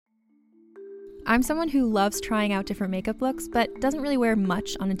I'm someone who loves trying out different makeup looks, but doesn't really wear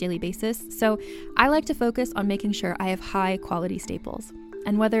much on a daily basis, so I like to focus on making sure I have high quality staples.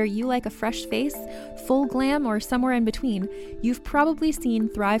 And whether you like a fresh face, full glam, or somewhere in between, you've probably seen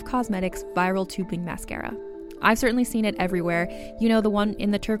Thrive Causemetics Viral Tubing Mascara. I've certainly seen it everywhere. You know, the one in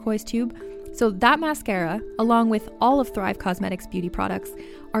the turquoise tube? So that mascara, along with all of Thrive Causemetics beauty products,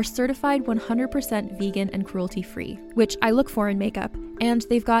 are certified 100% vegan and cruelty-free, which I look for in makeup, and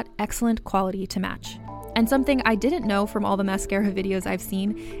they've got excellent quality to match. And something I didn't know from all the mascara videos I've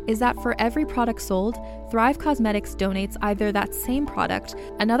seen is that for every product sold, Thrive Causemetics donates either that same product,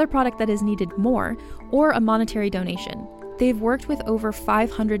 another product that is needed more, or a monetary donation. They've worked with over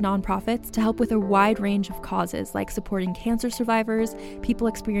 500 nonprofits to help with a wide range of causes like supporting cancer survivors, people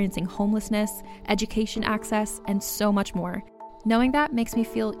experiencing homelessness, education access, and so much more. Knowing that makes me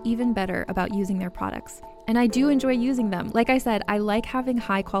feel even better about using their products. And I do enjoy using them. Like I said, I like having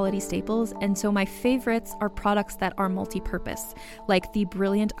high quality staples, and so my favorites are products that are multi-purpose, like the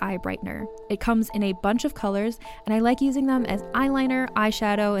Brilliant Eye Brightener. It comes in a bunch of colors, and I like using them as eyeliner,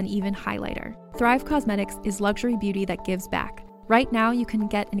 eyeshadow, and even highlighter. Thrive Causemetics is luxury beauty that gives back. Right now, you can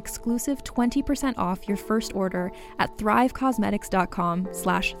get an exclusive 20% off your first order at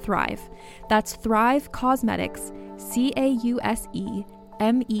thrivecausemetics.com/thrive. That's Thrive Causemetics,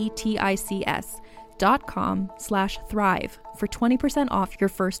 CAUSEMETICS.com/thrive for 20% off your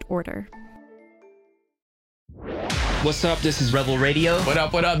first order. What's up? This is Rebel Radio. What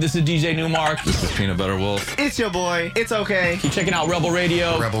up? What up? This is DJ Newmark. This is Peanut Butter Wolf. It's your boy. It's okay. Keep checking out Rebel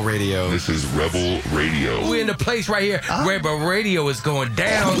Radio. Rebel Radio. This is Rebel Radio. We're in the place right here. Rebel Radio is going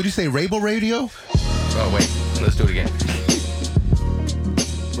down. Would you say Rebel Radio? Oh, wait. Let's do it again.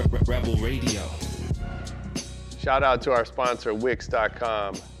 Rebel Radio. Shout out to our sponsor,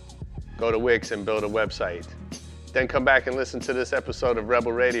 Wix.com. Go to Wix and build a website. Then come back and listen to this episode of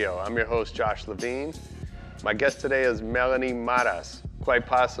Rebel Radio. I'm your host, Josh Levine. My guest today is Melanie Maras, quite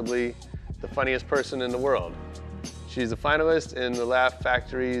possibly the funniest person in the world. She's a finalist in the Laugh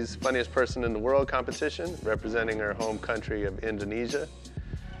Factory's Funniest Person in the World competition, representing her home country of Indonesia.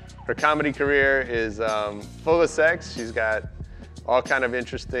 Her comedy career is full of sex. She's got all kind of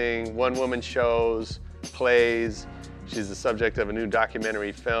interesting one-woman shows, plays. She's the subject of a new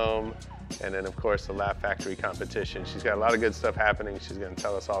documentary film, and then of course the Laugh Factory competition. She's got a lot of good stuff happening. She's going to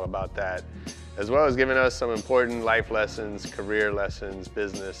tell us all about that, as well as giving us some important life lessons, career lessons,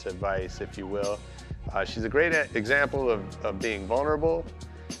 business advice, if you will. She's a great example of being vulnerable,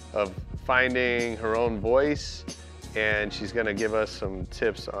 of finding her own voice, and she's going to give us some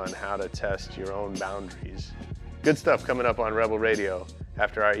tips on how to test your own boundaries. Good stuff coming up on Rebel Radio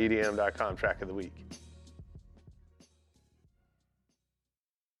after our EDM.com track of the week.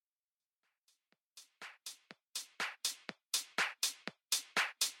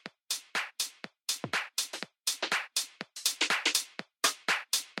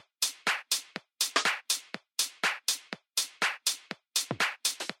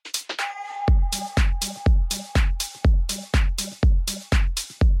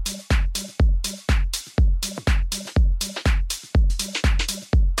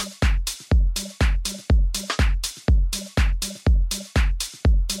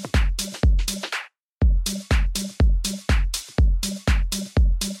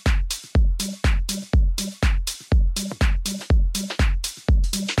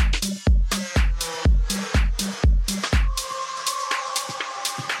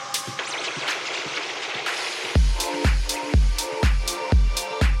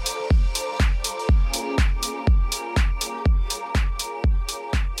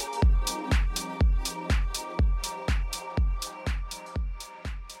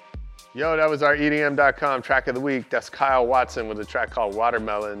 Yo, that was our EDM.com track of the week. That's Kyle Watson with a track called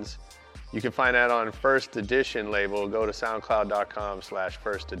Watermelons. You can find that on First Edition label. Go to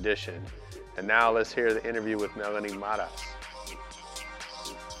soundcloud.com/First Edition. And now let's hear the interview with Melanie Maras.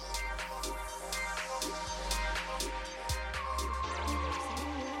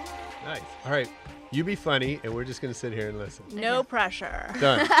 Nice. All right. You be funny, and we're just going to sit here and listen. No pressure.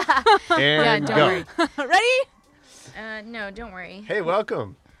 Done. And don't go. worry. Ready? No, don't worry. Hey,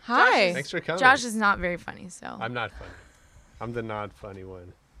 welcome. Hi. Thanks for coming. Josh is not very funny, so. I'm not funny. I'm the not funny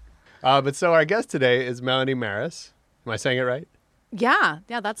one. But so our guest today is Melanie Maras. Am I saying it right? Yeah,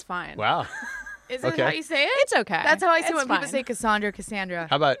 that's fine. Wow. Is Okay. it how you say it? It's okay. That's how I say It's when fine. people say Cassandra.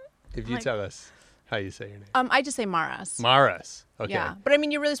 How about if you tell us how you say your name? I just say Maras. Maras. Okay. Yeah, but I mean,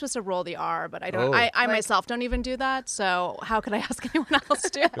 you're really supposed to roll the R, but I don't. Oh. I myself don't even do that. So how could I ask anyone else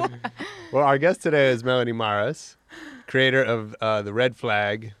to? Well, our guest today is Melanie Maras, creator of the Red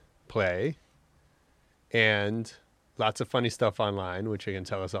Flag play and lots of funny stuff online, which you can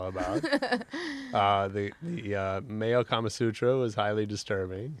tell us all about. The male Kama Sutra was highly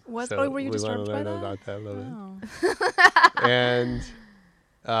disturbing. Were you disturbed by We want to learn that? about that a little bit.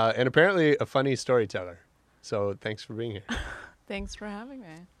 And apparently a funny storyteller. So thanks for being here. Thanks for having me.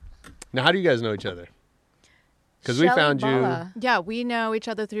 Now, how do you guys know each other? Because we Shelley found you. Bala. Yeah, we know each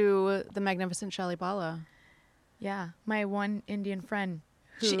other through the magnificent Shelley Bala. Yeah, my one Indian friend.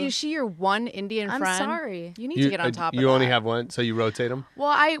 Is she your one Indian I'm friend? sorry. You need to get on top of that. You only have one, so you rotate them? Well,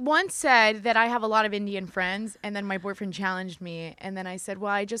 I once said that I have a lot of Indian friends, and then my boyfriend challenged me, and then I said,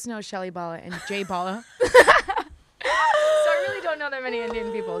 well, I just know Shelley Bala and Jay Bala. So I really don't know that many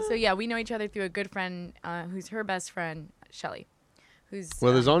Indian people. So yeah, we know each other through a good friend who's her best friend, Shelley.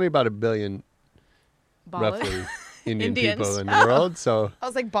 Well, there's only about 1 billion Bala. roughly Indian Indians. people in the world, so I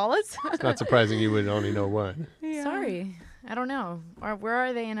was like, Balas? it's not surprising you would only know one. Sorry. I don't know. Or where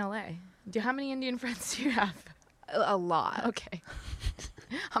are they in LA? How many Indian friends do you have? A lot. Okay.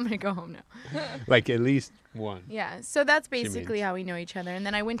 I'm going to go home now. Like at least one. Yeah. So that's She basically means. how we know each other. And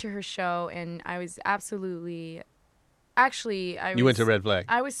then I went to her show and I was absolutely. Actually, You went to Red Flag.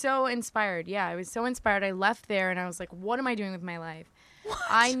 I was so inspired. Yeah, I was so inspired. I left there and I was like, what am I doing with my life?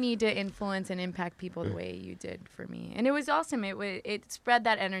 I need to influence and impact people the way you did for me. And it was awesome. It spread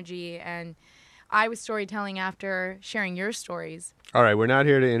that energy. And I was storytelling after sharing your stories. All right, we're not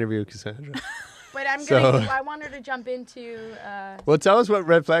here to interview Cassandra. But I want her to jump into. Well, tell us what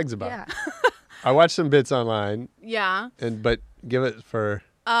Red Flag's about. Yeah. I watched some bits online, Yeah. but give it for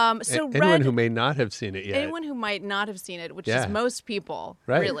So anyone Red, who may not have seen it yet. anyone who might not have seen it, which Yeah. is most people,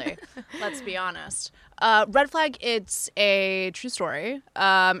 Right. really. Let's be honest. Red Flag. It's a true story,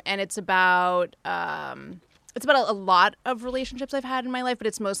 and it's about a lot of relationships I've had in my life, but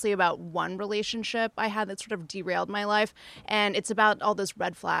it's mostly about one relationship I had that sort of derailed my life, and it's about all those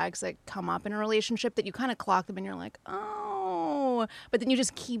red flags that come up in a relationship that you kind of clock them and you're like, oh, but then you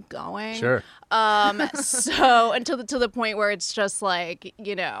just keep going. Sure. So until to the point where it's just like,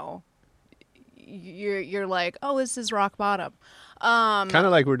 you know, you're like, oh, this is rock bottom. Kind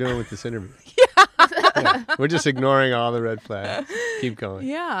of like we're doing with this interview. Yeah. We're just ignoring all the red flags. Keep going.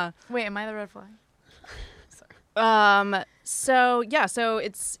 Yeah. Wait, am I the red flag? So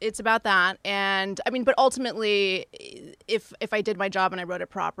it's about that, and I mean, but ultimately, if I did my job and I wrote it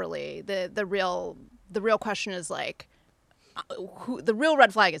properly, the real question is like, who the real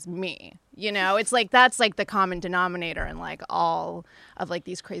red flag is me. You know, it's like that's like the common denominator in like all of like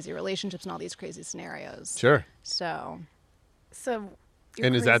these crazy relationships and all these crazy scenarios. Sure. So You're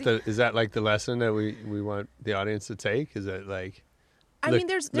And is crazy. that like the lesson that we want the audience to take? Is that like I mean,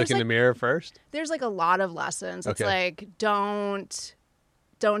 there's look in like, the mirror first? there's like a lot of lessons. It's Okay. like don't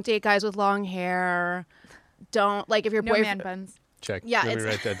date guys with long hair. Don't like if your No boyfriend. man buns. Check. Yeah, Let me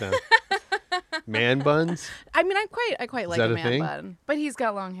it's- write that down. Man buns? I mean, I quite like that a a man thing? bun. But he's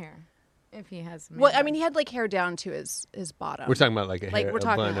got long hair. If he has. Man Well, I mean, buns. he had like hair down to his bottom. We're talking about like a Like, hair, we're a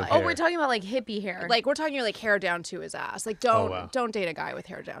talking bun of about- hair. Oh, we're talking about like hippie hair. like we're talking like hair down to his ass. Like wow. don't date a guy with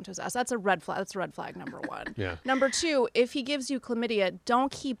hair down to his ass. That's a red flag. That's red flag number one. Yeah. Number two, if he gives you chlamydia,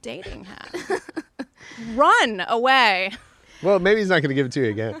 don't keep dating him. Run away. Well, maybe he's not going to give it to you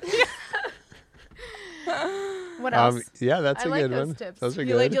again. what else? Yeah, that's I a like good those one. tips. Those are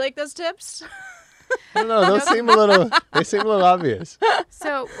You good. like those tips? I don't know. Those seem a little. They seem a little obvious.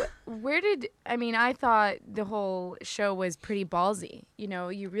 So, I thought the whole show was pretty ballsy. You know,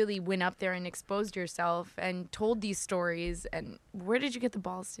 you really went up there and exposed yourself and told these stories. And where did you get the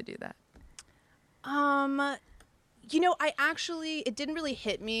balls to do that? You know, it didn't really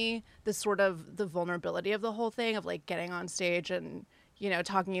hit me the sort of the vulnerability of the whole thing of like getting on stage and, you know,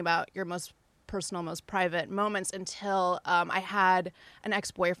 talking about your most personal, most private moments until I had an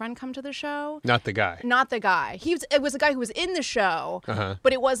ex-boyfriend come to the show. Not the guy. Not the guy. It was a guy who was in the show, Uh-huh.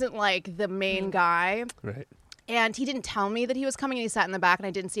 but it wasn't like the main guy. Right. And he didn't tell me that he was coming, and he sat in the back, and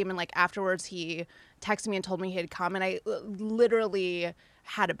I didn't see him. And like afterwards, he texted me and told me he had come, and I literally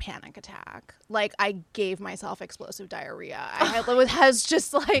had a panic attack. Like I gave myself explosive diarrhea. Has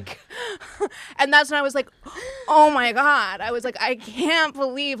just like, and that's when I was like, oh my God. I was like, I can't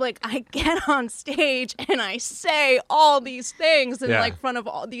believe like I get on stage and I say all these things in Yeah. like front of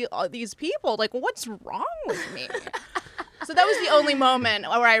all these people. Like what's wrong with me? So that was the only moment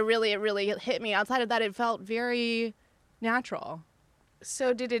where it really hit me. Outside of that, it felt very natural.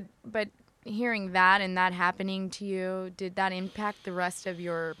 So but hearing that and that happening to you, did that impact the rest of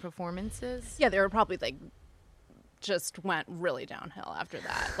your performances? Yeah, they were probably like just went really downhill after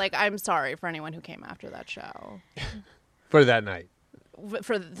that. Like, I'm sorry for anyone who came after that show. For that night.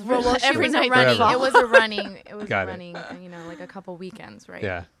 For She every was night. a running. Forever. It was a running. It was Got a it. running. You know, like a couple weekends, right?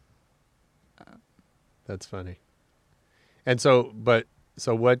 Yeah. That's funny. And so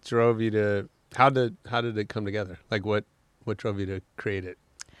what drove you to? How did it come together? Like what drove you to create it?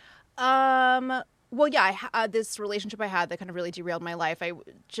 Well, yeah, this relationship I had that kind of really derailed my life.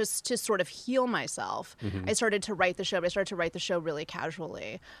 Just to sort of heal myself, I started to write the show. But I started to write the show really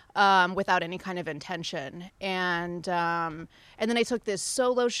casually, without any kind of intention. And then I took this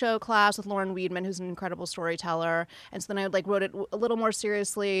solo show class with Lauren Weedman, who's an incredible storyteller. And so then I wrote it a little more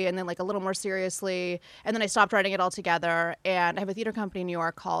seriously, and then a little more seriously, and then I stopped writing it altogether. And I have a theater company in New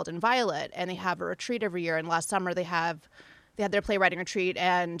York called Inviolate, and they have a retreat every year. And last summer they had their playwriting retreat,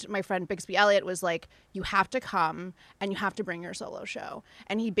 and my friend Bixby Elliott was like, you have to come and you have to bring your solo show.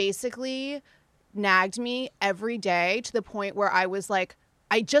 And he basically nagged me every day to the point where I was like,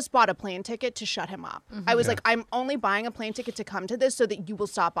 I just bought a plane ticket to shut him up. I was like, I'm only buying a plane ticket to come to this so that you will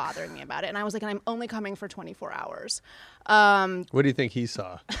stop bothering me about it. And I was like, and I'm only coming for 24 hours. What do you think he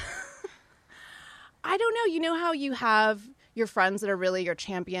saw? I don't know. You know how you have your friends that are really your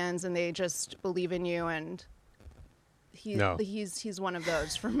champions and they just believe in you, and he's one of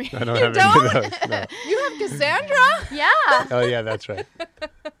those for me. I don't have any of those. No. You have Cassandra? Yeah. Oh yeah, that's right.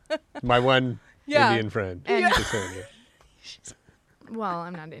 My one Indian friend, Cassandra. Well,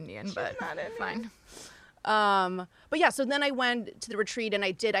 I'm not Indian, but fine. But yeah, so then I went to the retreat and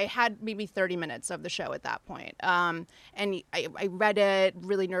I had maybe 30 minutes of the show at that point. And I read it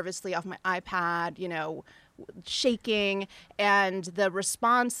really nervously off my iPad, shaking, and the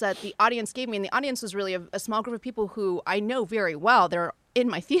response that the audience gave me, and the audience was really a small group of people who I know very well. They're in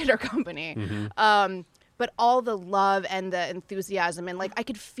my theater company. But all the love and the enthusiasm, and I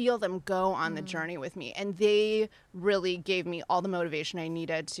could feel them go on the journey with me. And they really gave me all the motivation I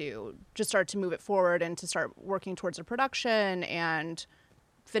needed to just start to move it forward and to start working towards a production and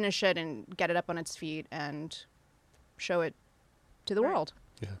finish it and get it up on its feet and show it to the world.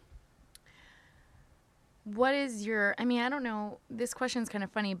 Yeah. What is your, I don't know, this question's kind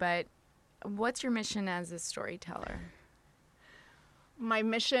of funny, but what's your mission as a storyteller? My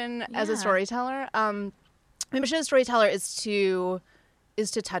mission as a storyteller? My mission as a storyteller is to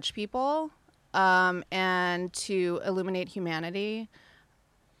touch people, and to illuminate humanity.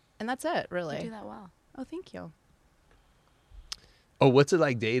 And that's it, really. You do that well. Oh, thank you. Oh, what's it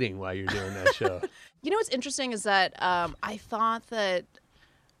like dating while you're doing that show? What's interesting is that I thought that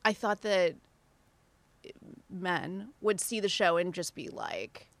men would see the show and just be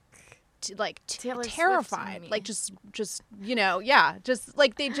terrified, they'd just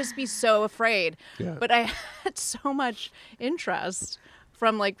be so afraid. Yeah. But I had so much interest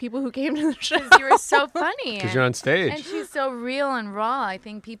from people who came to the show. Because you were so funny. Because you're on stage. And she's so real and raw. I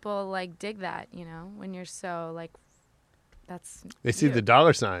think people dig that, when you're so that's. They see the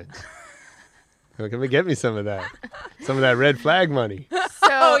dollar signs. Come and get me some of that red flag money.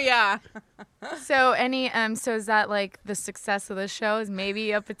 Oh yeah. So so is that the success of the show is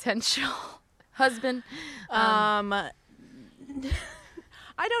maybe a potential husband? I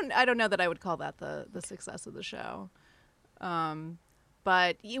don't know that I would call that the success of the show.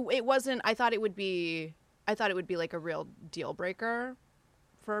 But it wasn't. I thought it would be a real deal breaker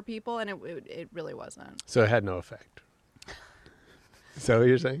for people, and it really wasn't. So it had no effect. Is that what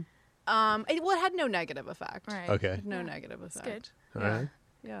you're saying? It had no negative effect. Right. Okay. No negative effect. Good. All right.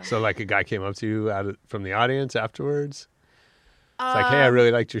 Yeah. So a guy came up to you from the audience afterwards. It's hey, I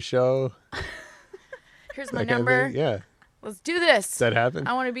really liked your show. Here's my number. Yeah. Let's do this. Does that happen?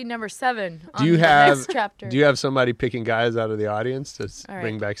 I want to be number 7 on the next chapter. Do you have somebody picking guys out of the audience to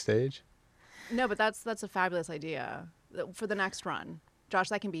bring backstage? No, but that's a fabulous idea for the next run. Josh,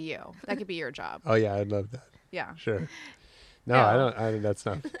 that can be you. That could be your job. Oh yeah, I'd love that. Yeah. Sure. No, I don't. That's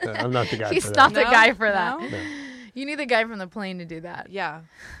not. I'm not the guy. He's for not that. the guy for that. No? No. You need the guy from the plane to do that. Yeah.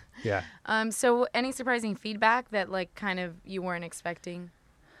 Yeah. So any surprising feedback that kind of you weren't expecting?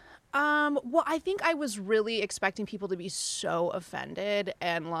 Well, I think I was really expecting people to be so offended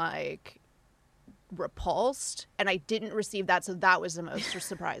and repulsed, and I didn't receive that, so that was the most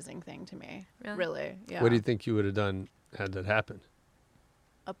surprising thing to me. Really? Yeah. What do you think you would have done had that happened?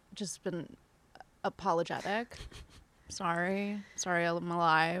 Just been apologetic. Sorry I'm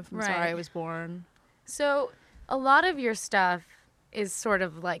alive. I'm sorry I was born. So a lot of your stuff is sort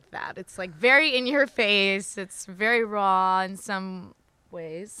of like that. It's very in your face. It's very raw in some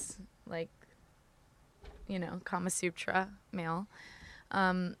ways, Kama Sutra male.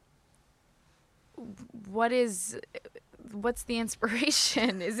 What's the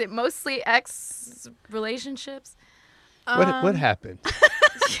inspiration? Is it mostly ex relationships? What happened?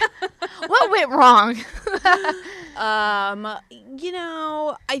 What went wrong? I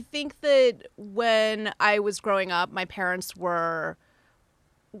think that when I was growing up, my parents were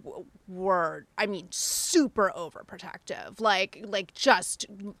were, I mean, super overprotective. Like just,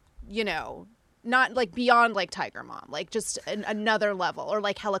 you know, not like beyond like Tiger Mom, like just another level, or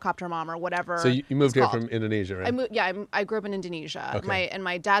like Helicopter Mom or whatever. So you moved it's here called. from Indonesia, right? I grew up in Indonesia. Okay.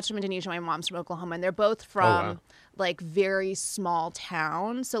 My dad's from Indonesia, my mom's from Oklahoma, and they're both from wow. like very small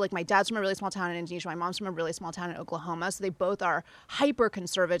towns. So like my dad's from a really small town in Indonesia, my mom's from a really small town in Oklahoma. So they both are hyper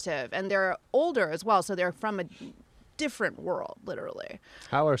conservative, and they're older as well. So they're from a different world, literally.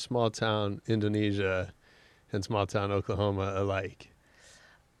 How are small town Indonesia and small town Oklahoma alike?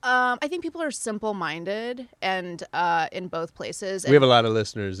 I think people are simple-minded, and in both places. We have a lot of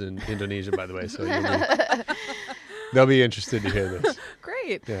listeners in Indonesia, by the way, so they'll be interested to hear this.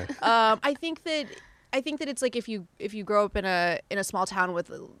 Great. Yeah. I think that it's like if you grow up in a small town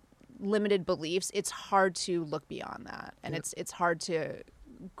with limited beliefs, it's hard to look beyond that, and it's hard to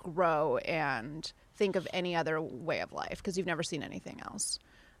grow and think of any other way of life because you've never seen anything else.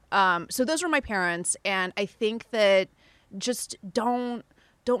 So those were my parents, and I think that just don't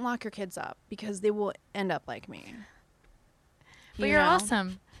lock your kids up because they will end up like me. But you're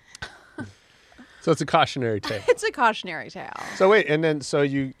awesome. So it's a cautionary tale. It's a cautionary tale. So wait, and then so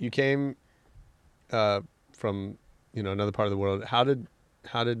you came from, you know, another part of the world. How'd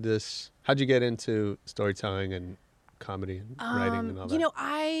you get into storytelling and comedy and writing and all that? You know,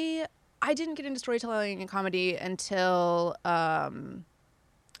 I didn't get into storytelling and comedy until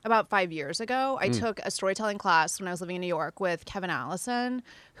about 5 years ago. I took a storytelling class when I was living in New York with Kevin Allison,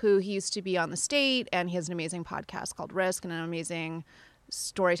 who he used to be on The State, and he has an amazing podcast called Risk and an amazing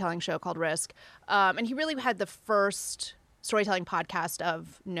storytelling show called Risk. And he really had the first storytelling podcast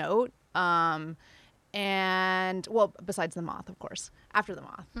of note. And, well, besides The Moth, of course, after The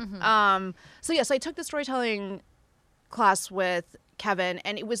Moth. Mm-hmm. So I took the storytelling class with Kevin,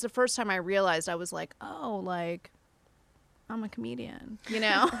 and it was the first time I realized I was like, oh, like, I'm a comedian, you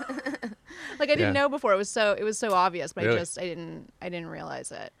know? Like I didn't know before. It was so obvious, but really? I didn't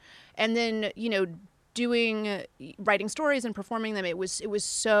realize it. And then, you know, writing stories and performing them, it was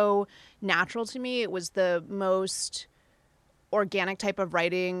so natural to me. It was the most organic type of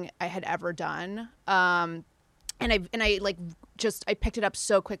writing I had ever done. And I like just I picked it up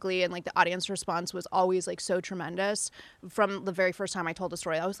so quickly, and like the audience response was always like so tremendous. From the very first time I told a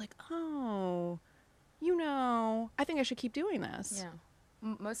story, I was like, oh, you know, I think I should keep doing this. Yeah.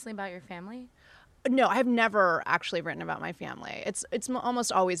 Mostly about your family? No, I've never actually written about my family. It's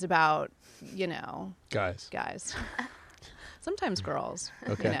almost always about, you know, guys. Sometimes girls,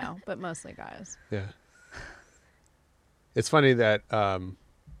 Okay. you know, but mostly guys. Yeah. It's funny that,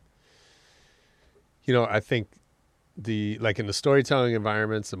 you know, I think like in the storytelling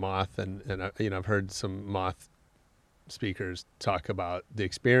environments, the Moth, and you know, I've heard some Moth speakers talk about the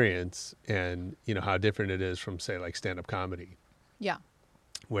experience and, you know, how different it is from, say, like stand-up comedy. Yeah.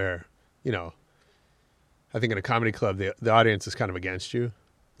 Where, you know, I think in a comedy club, the audience is kind of against you,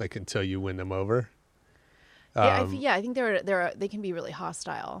 like until you win them over. I think they can be really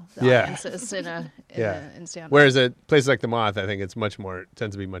hostile. The audiences in stand-up. Whereas at places like the Moth, I think it's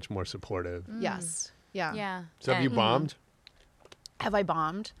tends to be much more supportive. Yes. Yeah. Yeah. So have you bombed? Have I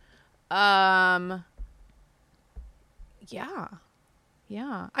bombed? Yeah.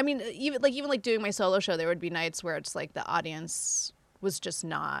 Yeah. I mean, even like doing my solo show, there would be nights where it's like the audience was just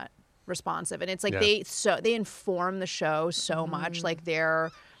not responsive, and it's like they inform the show so much, like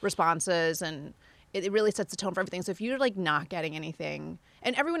their responses, and it really sets the tone for everything. So if you're like not getting anything,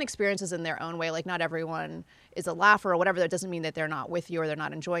 and everyone experiences in their own way, like not everyone is a laugher or whatever, that doesn't mean that they're not with you or they're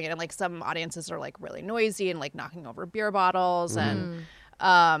not enjoying it. And like some audiences are like really noisy and like knocking over beer bottles and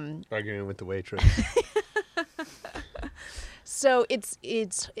Arguing with the waitress. So it's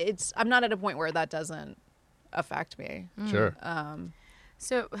I'm not at a point where that doesn't affect me. Sure.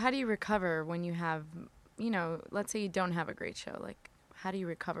 So how do you recover when you have, you know, let's say you don't have a great show? Like, how do you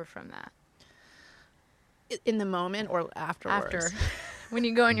recover from that? In the moment or afterwards? After. When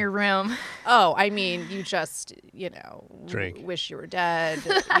you go in your room. Oh, I mean, you just, you know, Drink. Wish you were dead,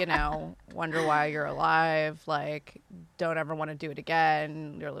 you know, wonder why you're alive, like, don't ever want to do it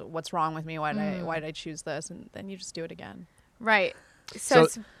again. You're like, what's wrong with me? Why did I choose this? And then you just do it again. Right. So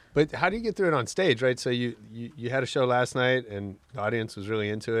but how do you get through it on stage, right? So you had a show last night and the audience was really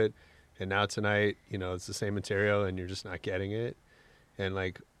into it, and now tonight, you know, it's the same material and you're just not getting it. And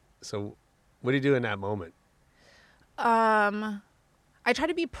like, so what do you do in that moment? I try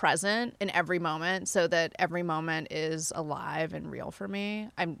to be present in every moment so that every moment is alive and real for me.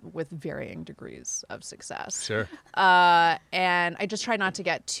 I'm with varying degrees of success. Sure. And I just try not to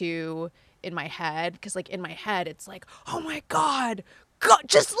get too in my head, because like in my head it's like, oh my God,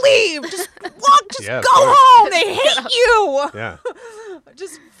 just leave, just walk, just go home. They hate you. Yeah.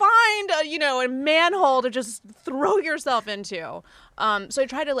 just find a manhole to just throw yourself into. So I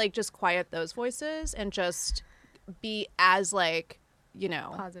try to like just quiet those voices and just be as like,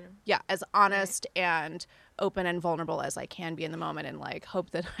 positive. Yeah, as honest and open and vulnerable as I can be in the moment, and like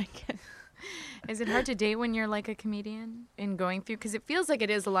hope that I can. Is it hard to date when you're like a comedian and going through? Because it feels like it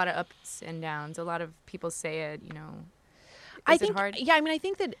is a lot of ups and downs. A lot of people say it, I Is think, it hard? yeah, I mean, I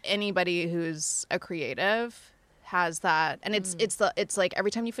think that anybody who's a creative has that, and it's like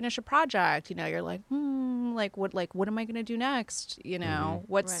every time you finish a project, you're like, what am I gonna do next?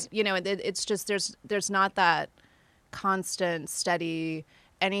 What's Right. it's just there's not that constant, steady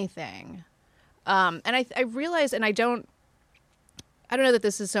anything, and I realize, and I don't know that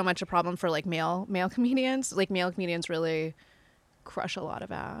this is so much a problem for like male comedians. Like male comedians really crush a lot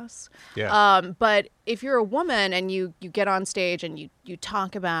of ass. Yeah. But if you're a woman and you get on stage and you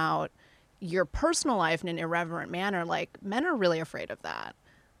talk about your personal life in an irreverent manner, like men are really afraid of that.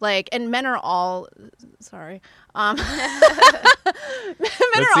 Like, and men are all sorry. Let's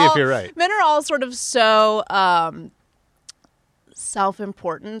see if you're right. Men are all sort of so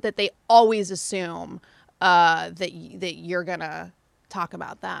self-important that they always assume that you're gonna talk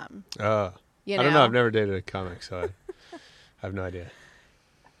about them. I don't know. I've never dated a comic, so I have no idea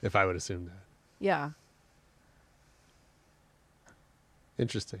if I would assume that. Yeah.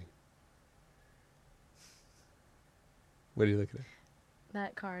 Interesting. What are you looking at?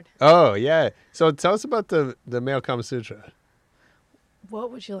 That card. Oh, yeah. So tell us about the male Kama Sutra.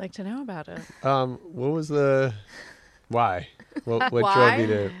 What would you like to know about it? What was the why? What Why? drove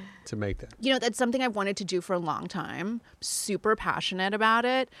you to make that? That's something I've wanted to do for a long time. Super passionate about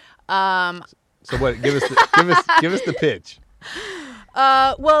it. So what? Give us the pitch.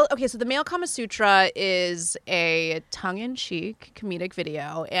 Well, okay, so the Male Kama Sutra is a tongue-in-cheek comedic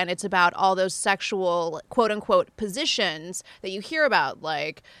video, and it's about all those sexual, quote-unquote, positions that you hear about,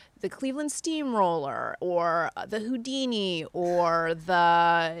 like the Cleveland Steamroller, or the Houdini, or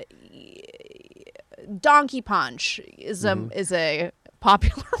the Donkey Punch is a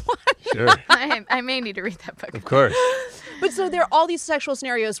popular one. Sure. I may need to read that book. Of course. But so there are all these sexual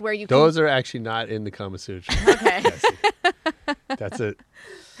scenarios where you Those are actually not in the Kama Sutra. Okay. It's a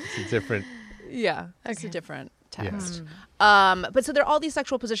different. Yeah, it's a different text. But so there are all these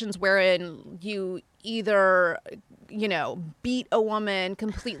sexual positions wherein you either, beat a woman,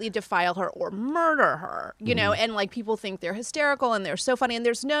 completely defile her, or murder her, and like people think they're hysterical and they're so funny, and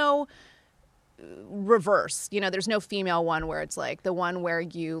there's no reverse, there's no female one where it's like the one where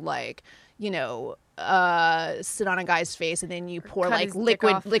you like, sit on a guy's face and then you pour Cut like his dick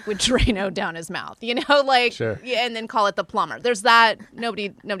off. liquid Drano down his mouth, Sure. yeah, and then call it the plumber. There's that. Nobody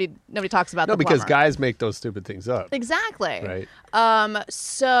talks about No, the because plumber. guys make those stupid things up. Exactly. Right.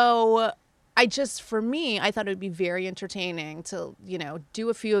 So for me, I thought it would be very entertaining to, do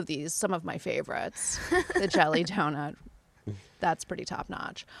a few of these, some of my favorites, the jelly donut. That's pretty top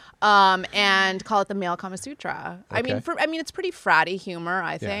notch. And call it the Male Kama Sutra. Okay. I mean, it's pretty fratty humor,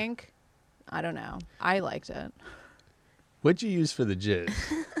 I think. I don't know. I liked it. What'd you use for the jizz?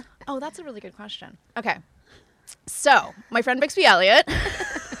 Oh, that's a really good question. Okay. So, my friend Bixby Elliott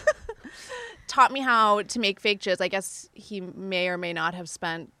taught me how to make fake jizz. I guess he may or may not have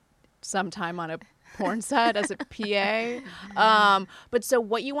spent some time on a porn set as a PA. But so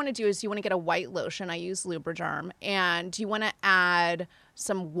what you want to do is you want to get a white lotion. I use Lubriderm. And you want to add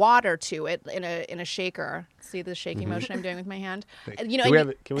some water to it in a shaker. See the shaking motion I'm doing with my hand? Can we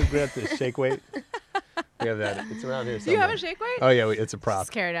grab the shake weight? We have that. It's around here somewhere. Do you have a shake weight? Oh, yeah. It's a prop.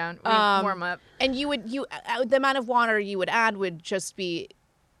 Just carry down. We warm up. And the amount of water you would add would just be,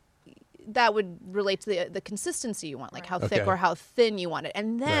 that would relate to the consistency you want, like how thick Okay. or how thin you want it.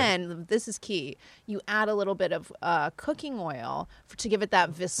 And then, this is key, you add a little bit of cooking oil to give it that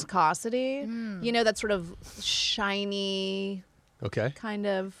viscosity. That sort of shiny Okay. kind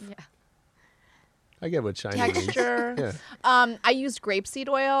of I get what shiny means. texture. Yeah. I used grapeseed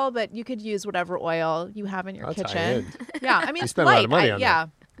oil, but you could use whatever oil you have in your That's kitchen. high-end. Yeah, I mean, You it's spend a lot of light. money on that.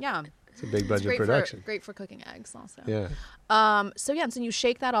 Yeah. It's a big It's budget great production. great for cooking eggs also. Yeah. So you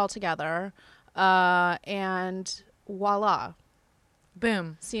shake that all together, and voila,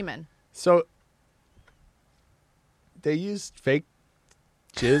 Boom. semen. So they use fake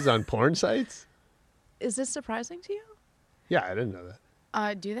jizz on porn sites? Is this surprising to you? Yeah, I didn't know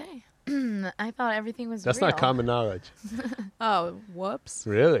that. Do they? I thought everything was That's real. not common knowledge. Oh, whoops.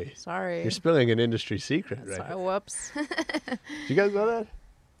 Really? Sorry. You're spilling an industry secret, right? Sorry, whoops. Did you guys know that?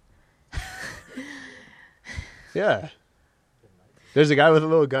 Yeah. There's a guy with a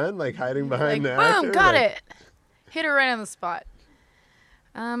little gun, like hiding behind the Boom, actor. got like- it. Hit her right on the spot.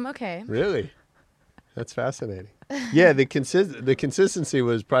 Okay. Really? That's fascinating. Yeah, the consistency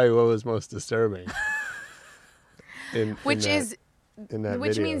was probably what was most disturbing. Which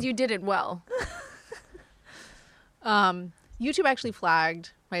video. means you did it well. YouTube actually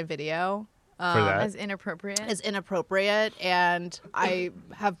flagged my video For that? As inappropriate. and I've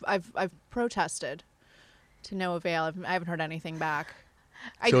protested to no avail. I haven't heard anything back.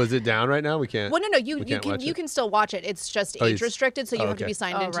 So is it down right now? We can't. Well, no, watch you it? can still watch it. It's just Oh, age restricted, so you have to okay. be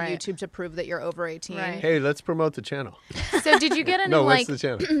signed into right. YouTube to prove that you're over 18. Right. Hey, let's promote the channel. So did you get any No, like? what's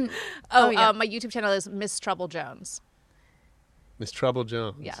the channel? My YouTube channel is Miss Trouble Jones. Miss Trouble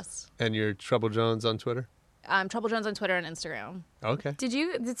Jones. Yes. And you're Trouble Jones on Twitter? Trouble Jones on Twitter and Instagram. Okay.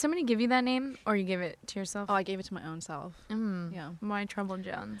 Did somebody give you that name, or you gave it to yourself? Oh, I gave it to my own self. Yeah. Why Trouble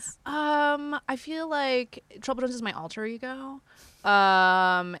Jones? I feel like Trouble Jones is my alter ego.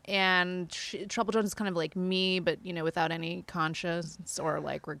 And Trouble Jones is kind of like me, but without any conscience or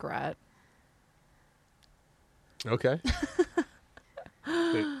like regret. Okay.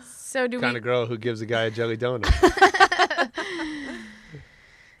 So do Kind we? of girl who gives a guy a jelly donut.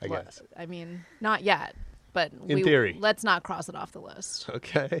 I guess. I mean, not yet, but In theory. let's not cross it off the list.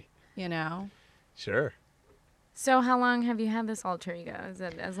 Okay. Sure. So how long have you had this alter ego? Is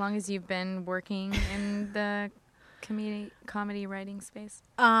it as long as you've been working in the comedy writing space?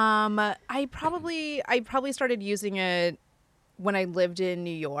 I probably started using it when I lived in New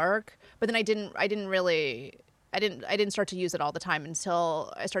York, but then I didn't start to use it all the time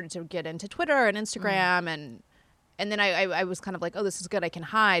until I started to get into Twitter and Instagram and then I was kind of like, oh, this is good, I can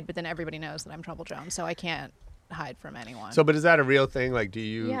hide, but then everybody knows that I'm Trouble Jones, so I can't hide from anyone. So, but is that a real thing? Like, do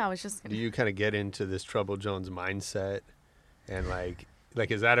you kind of get into this Trouble Jones mindset, and like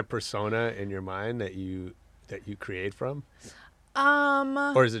is that a persona in your mind that you create from?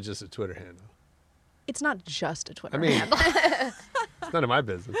 Or is it just a Twitter handle? It's not just a Twitter I mean, handle. it's none of my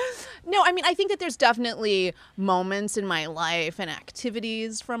business. No, I mean, I think that there's definitely moments in my life and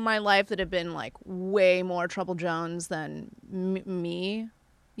activities from my life that have been like way more Trouble Jones than me,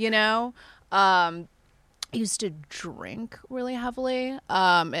 I used to drink really heavily.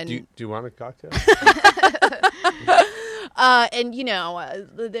 And Do you want a cocktail? I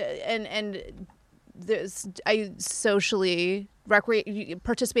socially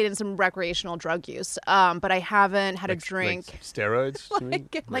participate in some recreational drug use, but I haven't had a drink. Like steroids? you mean?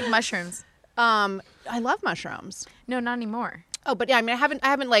 Like mushrooms? I love mushrooms. No, not anymore. Oh, but yeah, I mean,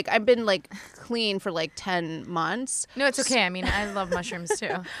 I've been like clean for like 10 months. No, it's okay. I mean, I love mushrooms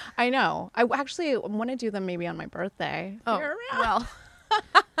too. I know. I actually want to do them maybe on my birthday. Oh, You're around. well.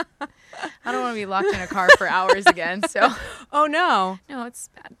 I don't want to be locked in a car for hours again, so. Oh, no. No, it's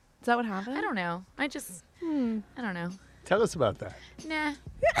bad. Is that what happened? I don't know. I don't know. Tell us about that. Nah.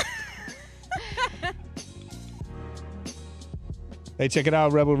 Hey, check it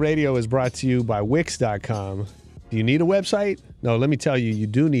out. Rebel Radio is brought to you by Wix.com. Do you need a website? No, let me tell you, you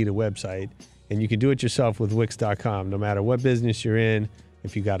do need a website, and you can do it yourself with Wix.com. No matter what business you're in,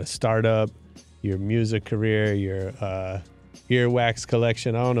 if you got a startup, your music career, your earwax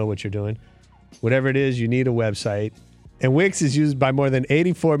collection, I don't know what you're doing. Whatever it is, you need a website. And Wix is used by more than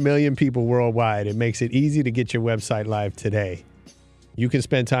 84 million people worldwide. It makes it easy to get your website live today. You can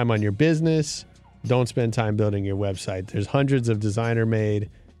spend time on your business. Don't spend time building your website. There's hundreds of designer-made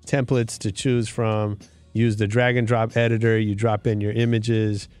templates to choose from. Use the drag and drop editor. You drop in your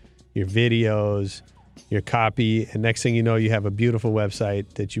images, your videos, your copy, and next thing you know, you have a beautiful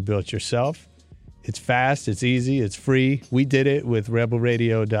website that you built yourself. It's fast, it's easy, it's free. We did it with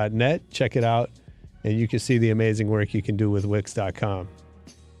rebelradio.net. Check it out, and you can see the amazing work you can do with Wix.com.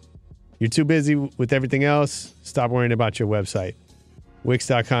 You're too busy with everything else? Stop worrying about your website.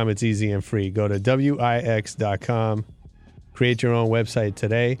 Wix.com, it's easy and free. Go to Wix.com. Create your own website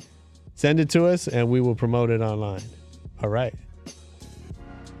today. Send it to us, and we will promote it online. All right.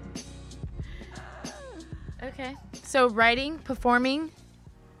 Okay. So writing, performing,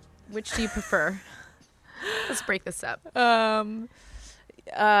 which do you prefer? Let's break this up.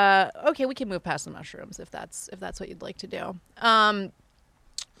 Okay, we can move past the mushrooms if that's what you'd like to do.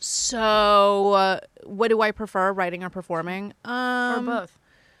 So what do I prefer, writing or performing? Or both.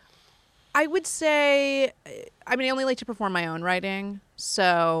 I would say, I mean, I only like to perform my own writing,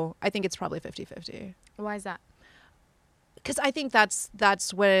 so I think it's probably 50-50. Why is that? Because I think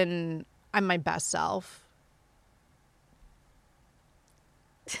that's when I'm my best self.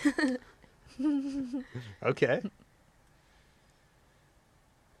 Okay.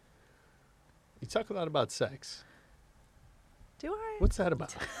 You talk a lot about sex. Do I? What's that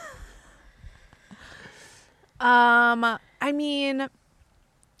about? I mean,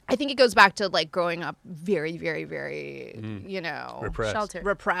 I think it goes back to like growing up very, very, very,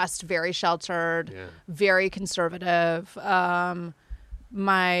 repressed, very sheltered, very conservative.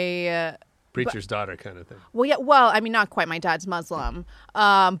 My preacher's daughter kind of thing. Well, yeah. Well, I mean, not quite. My dad's Muslim,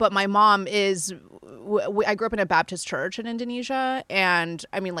 but my mom is. I grew up in a Baptist church in Indonesia, and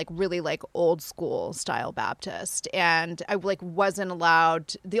I mean, like really like old school style Baptist. And I like wasn't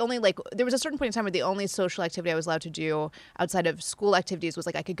allowed. There was a certain point in time where the only social activity I was allowed to do outside of school activities was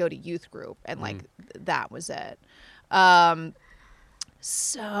like I could go to youth group, and like that was it.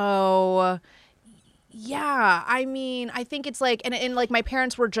 So, yeah. I mean, I think it's like, and like my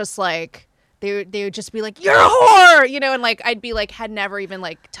parents were just like. They would just be like, "You're a whore," and like I'd be like, had never even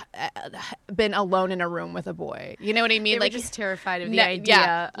like been alone in a room with a boy. You know what I mean? They like were just terrified of the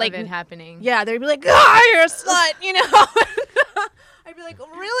idea of it happening. Yeah, they'd be like, "Oh, you're a slut," I'd be like,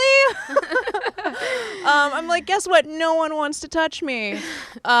 "Really?" I'm like, "Guess what? No one wants to touch me."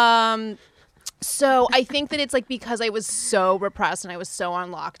 So I think that it's like because I was so repressed and I was so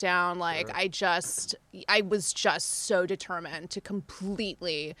on lockdown, like I was just so determined to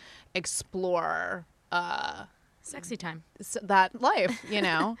completely explore sexy time, that life,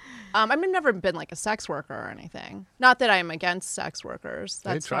 I've never been like a sex worker or anything. Not that I'm against sex workers.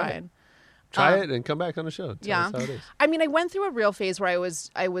 That's fine. Try it and come back on the show. Tell us how it is. I mean, I went through a real phase where I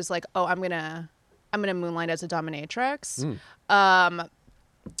was like, oh, I'm gonna moonlight as a dominatrix.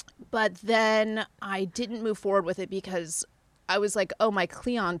 But then I didn't move forward with it because I was like, oh, my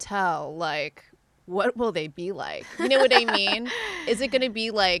clientele, like, what will they be like? You know what I mean? Is it going to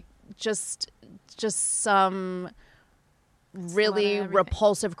be like just some really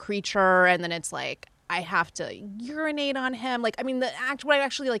repulsive creature, and then it's like I have to urinate on him? Like, I mean, when I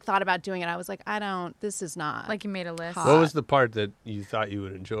actually like thought about doing it, I was like, this is not. Like you made a list. What was the part that you thought you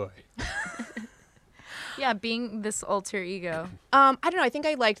would enjoy? Yeah, being this alter ego. I don't know. I think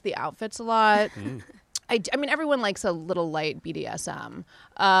I liked the outfits a lot. I mean, everyone likes a little light BDSM.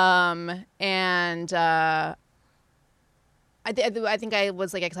 And I think I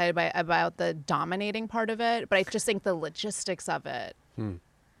was like excited about the dominating part of it, but I just think the logistics of it.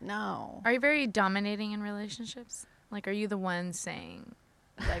 No. Are you very dominating in relationships? Like, are you the one saying,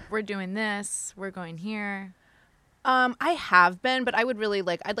 like, we're doing this, we're going here? I have been, but I would really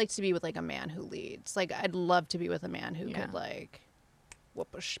I'd like to be with like a man who leads. Like, I'd love to be with a man who could like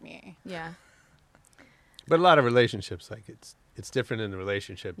whoop-push me. Yeah. But a lot of relationships, like it's different in the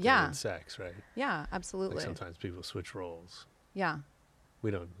relationship than in sex, right? Yeah, absolutely. Like sometimes people switch roles. Yeah. I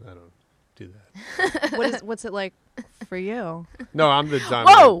don't do that. What's it like for you? No, I'm the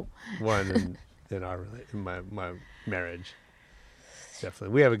dominant one in my marriage.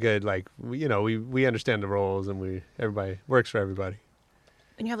 Definitely. We have a good, we understand the roles, and everybody works for everybody.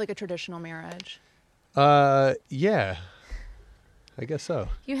 And you have like a traditional marriage? Yeah. I guess so.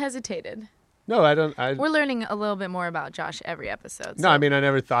 You hesitated. No, I don't. We're learning a little bit more about Josh every episode. No, I mean, I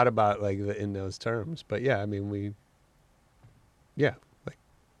never thought about in those terms, but yeah, I mean,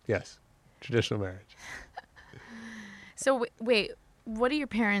 yes, traditional marriage. So wait, what do your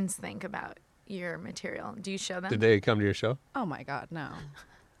parents think about your material? Do you show them? Did they come to your show? Oh my God, no.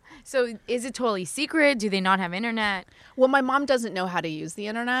 So is it totally secret? Do they not have internet? Well, my mom doesn't know how to use the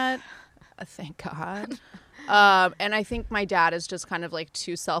internet. Thank God. And I think my dad is just kind of like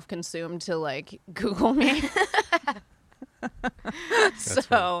too self-consumed to like Google me.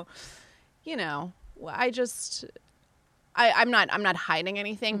 So, I'm not hiding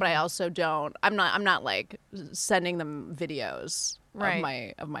anything, but I also I'm not like sending them videos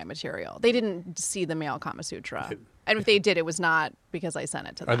of my material. They didn't see the male Kama Sutra. And if they did, it was not because I sent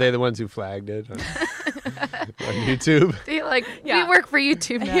it to them. Are they the ones who flagged it on YouTube? They we work for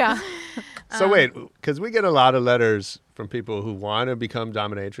YouTube now. Yeah. So wait, because we get a lot of letters from people who want to become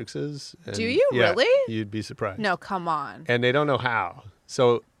dominatrixes. Do you really? You'd be surprised. No, come on. And they don't know how.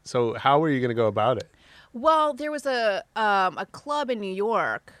 So how were you going to go about it? Well, there was a club in New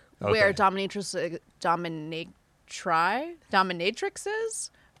York where dominatrixes.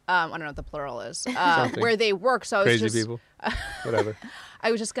 I don't know what the plural is. Where they work. So I was crazy people. Whatever.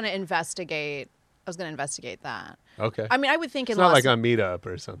 I was just going to investigate. That. Okay. I mean, I would think it's not like on Meetup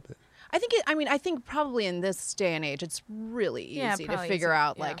or something. I think probably in this day and age, it's really easy to figure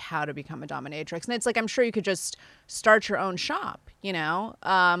out like how to become a dominatrix. And it's like, I'm sure you could just start your own shop,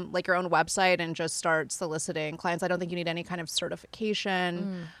 like your own website and just start soliciting clients. I don't think you need any kind of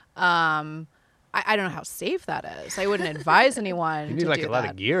certification. I don't know how safe that is. I wouldn't advise anyone. You need like a lot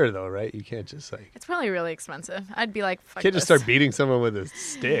of gear though, right? You can't just like. It's probably really expensive. I'd be like, fuck you can't just start beating someone with a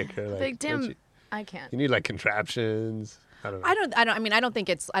stick or like. Damn, I can't. You need like contraptions. I don't know. I don't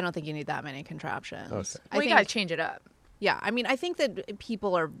think you need that many contraptions. Okay. You gotta change it up. Yeah. I mean, I think that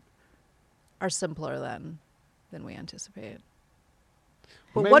people are simpler than we anticipate.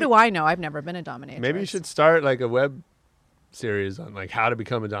 But Maybe- what do I know? I've never been a dominatrix. Maybe you should start like a web series on like how to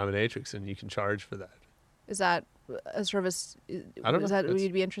become a dominatrix, and you can charge for that. Is that a service? I don't Is know. that what It's-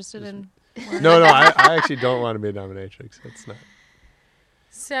 you'd be interested in? No, I actually don't want to be a dominatrix. That's not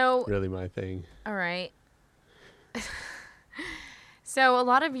So, really my thing. all right. So a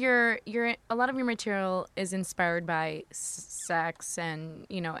lot of your material is inspired by sex and,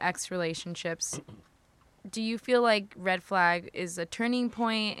 ex relationships. Do you feel like Red Flag is a turning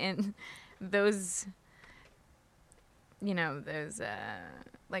point in those,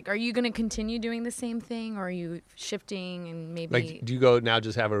 like, are you going to continue doing the same thing, or are you shifting and maybe Like, do you go now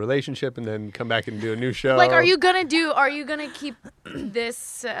just have a relationship and then come back and do a new show? like, are you going to keep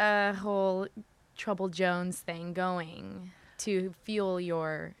this whole Trouble Jones thing going to fuel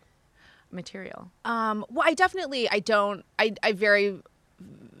your material? Well,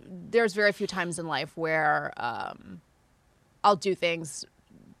 there's very few times in life where I'll do things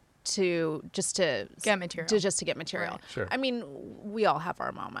to get material. To get material. Right. Sure. I mean, we all have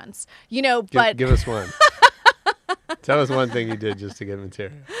our moments, Give us one. Tell us one thing you did just to get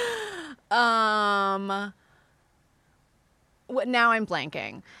material. Now I'm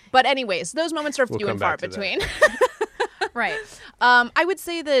blanking. But anyways, those moments are We'll few come and far back to that. between. Right. I would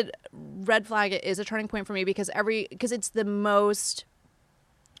say that Red Flag is a turning point for me because it's the most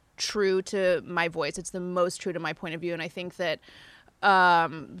true to my voice. It's the most true to my point of view, and I think that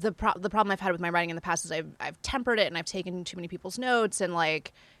the problem I've had with my writing in the past is I've tempered it and I've taken too many people's notes, and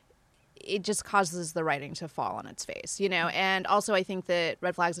like it just causes the writing to fall on its face, And also I think that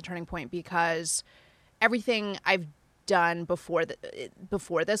Red Flag is a turning point because everything I've done before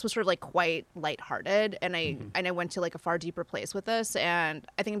this was sort of like quite lighthearted, and I went to like a far deeper place with this, and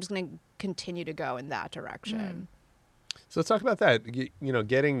I think I'm just going to continue to go in that direction. So let's talk about that.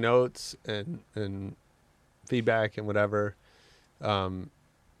 Getting notes and feedback and whatever. How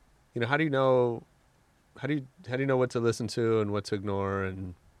do you know what to listen to and what to ignore?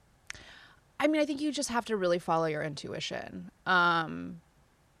 And I mean, I think you just have to really follow your intuition,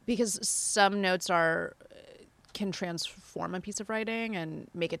 because some notes can transform a piece of writing and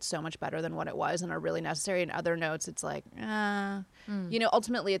make it so much better than what it was and are really necessary. And other notes, it's like,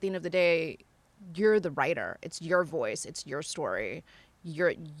 ultimately at the end of the day, you're the writer. It's your voice. It's your story.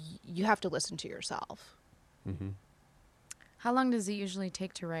 You have to listen to yourself. Mm-hmm. How long does it usually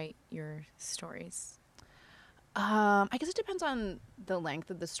take to write your stories? I guess it depends on the length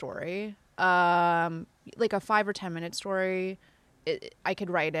of the story. Like a 5 or 10 minute story, I could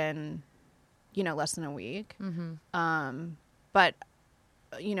write in, less than a week. Mm-hmm. But,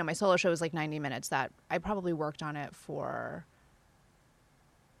 my solo show was like 90 minutes. That I probably worked on it for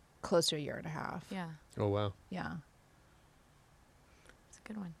close to a year and a half. Yeah. oh wow. Yeah. It's a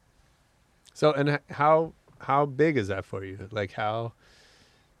good one. So and how big is that for you? Like how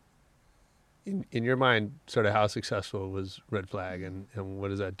in your mind, sort of how successful was Red Flag, and what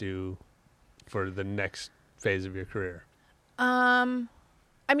does that do for the next phase of your career?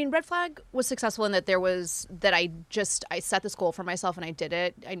 I mean, Red Flag was successful in that I set this goal for myself and I did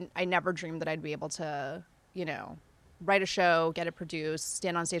it. I never dreamed that I'd be able to, write a show, get it produced,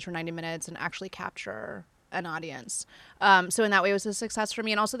 stand on stage for 90 minutes and actually capture an audience. So in that way, it was a success for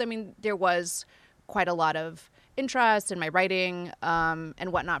me. And also, I mean, there was quite a lot of interest in my writing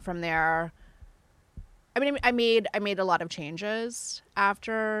and whatnot from there. I mean, I made a lot of changes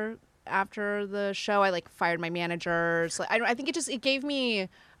after the show. I fired my managers. I think it gave me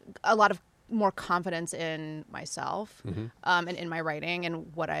a lot of more confidence in myself, and in my writing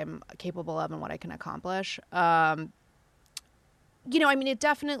and what I'm capable of and what I can accomplish. I mean,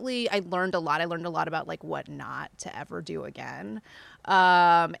 I learned a lot. I learned a lot about what not to ever do again.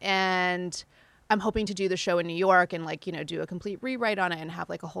 And I'm hoping to do the show in New York and do a complete rewrite on it and have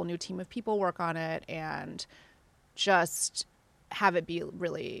a whole new team of people work on it and just have it be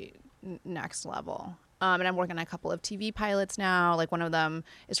really next level. And I'm working on a couple of TV pilots now. One of them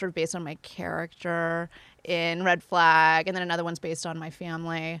is sort of based on my character in Red Flag, and then another one's based on my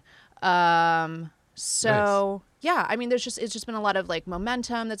family. So yeah, I mean, it's just been a lot of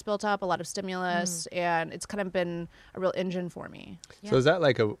momentum that's built up, a lot of stimulus, and it's kind of been a real engine for me. So is that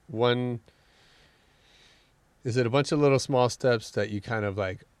is it a bunch of little small steps that you kind of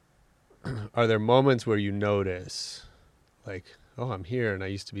are there moments where you notice oh, I'm here and I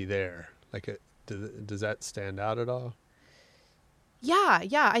used to be there? Does that stand out at all? Yeah,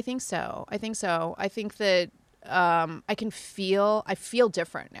 I think so. I think that I feel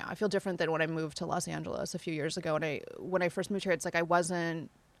different now. I feel different than when I moved to Los Angeles a few years ago. When I first moved here, it's I wasn't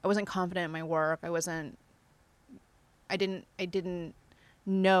confident in my work. I I didn't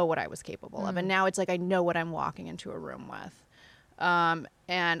know what I was capable of. And now it's like I know what I'm walking into a room with.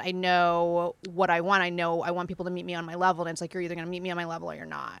 And I know what I want. I know I want people to meet me on my level. And it's like, you're either going to meet me on my level or you're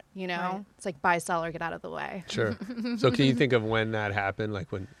not, you know? Right. It's like buy, sell, or get out of the way. Sure. So can you think of when that happened? Like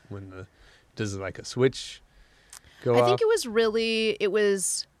does like a switch go off? I think it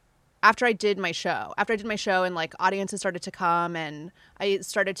was after I did my show. After I did my show and like audiences started to come and I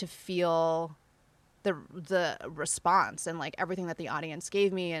started to feel the response and like everything that the audience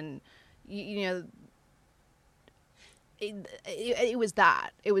gave me. And, you know, it was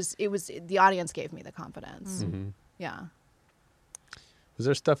that. It was the audience gave me the confidence. Mm-hmm. Yeah. Was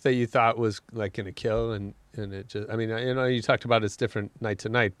there stuff that you thought was like going to kill and it just, I mean, you know, you talked about it's different night to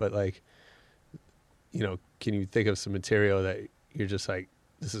night, but like, you know, can you think of some material that you're just like,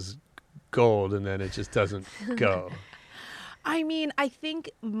 this is gold, and then it just doesn't go? I mean, I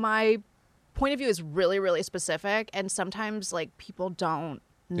think my point of view is really, really specific. And sometimes like people don't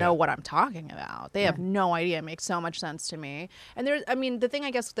know what I'm talking about. They have no idea. It makes so much sense to me. And the thing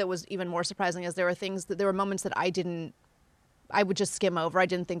I guess that was even more surprising is there were moments that I would just skim over. I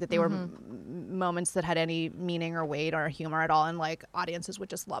didn't think that they were moments that had any meaning or weight or humor at all. And like audiences would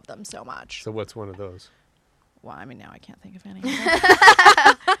just love them so much. So what's one of those? Well, I mean, now I can't think of any.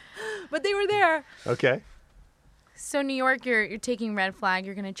 But they were there. Okay. So New York, you're taking Red Flag.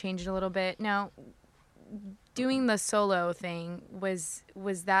 You're going to change it a little bit. Now, doing the solo thing, was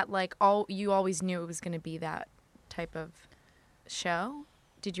that like you always knew it was going to be that type of show?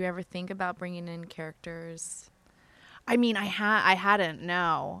 Did you ever think about bringing in characters? I mean, I hadn't,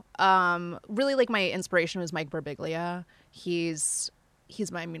 no. Really, like, my inspiration was Mike Birbiglia. He's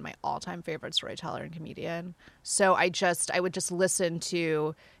my all-time favorite storyteller and comedian. So I would just listen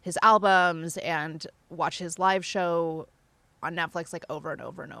to his albums and watch his live show on Netflix like over and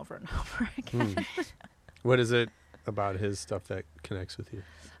over and over and over again. What is it about his stuff that connects with you?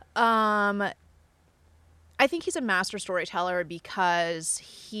 I think he's a master storyteller because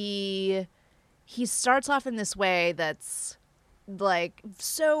he starts off in this way that's like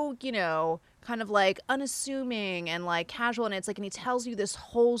so, you know, kind of like unassuming and like casual, and it's like, and he tells you this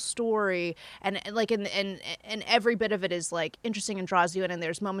whole story, and like and every bit of it is like interesting and draws you in, and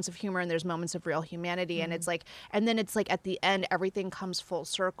there's moments of humor and there's moments of real humanity, and it's like, and then it's like at the end everything comes full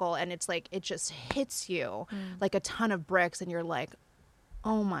circle, and it's like it just hits you like a ton of bricks, and you're like,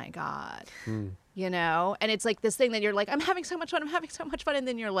 oh my God, you know? And it's like this thing that you're like, I'm having so much fun, and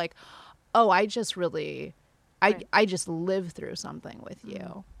then you're like, oh, I just really I just lived through something with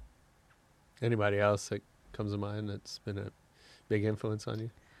you. Anybody else that comes to mind that's been a big influence on you?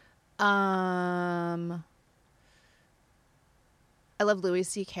 I love Louis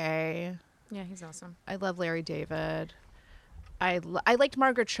C.K. Yeah, he's awesome. I love Larry David. I liked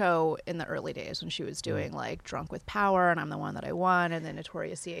Margaret Cho in the early days when she was doing like Drunk with Power and I'm the One That I Won, and then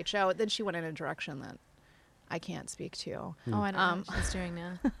Notorious C.H.O. Then she went in a direction that I can't speak to. Oh, I don't know what she's doing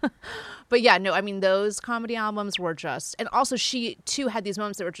now. But yeah, no, I mean, those comedy albums were just, and also she too had these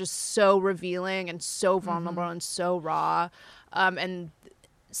moments that were just so revealing and so vulnerable and so raw. And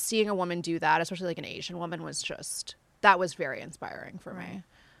seeing a woman do that, especially like an Asian woman, that was very inspiring for me.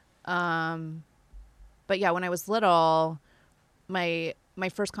 But yeah, when I was little, my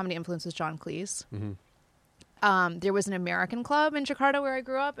first comedy influence was John Cleese. There was an American club in Jakarta where I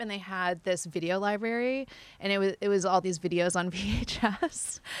grew up, and they had this video library, and it was all these videos on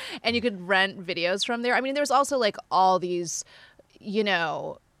VHS, and you could rent videos from there. I mean, there was also like all these, you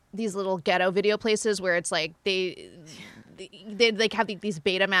know, these little ghetto video places where it's like they like have these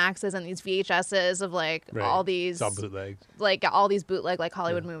Betamaxes and these VHSs of like all these, it's all bootleg, like all these bootleg like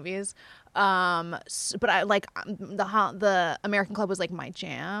Hollywood movies. But I like the American Club was like my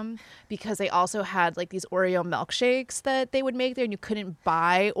jam because they also had like these Oreo milkshakes that they would make there, and you couldn't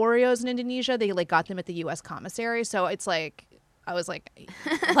buy Oreos in Indonesia. They like got them at the U.S. commissary. So it's like I was like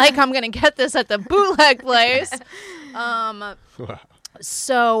I'm gonna get this at the bootleg place. Wow.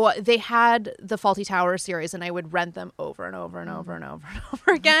 So they had the Fawlty Towers series, and I would rent them over and over and over and over and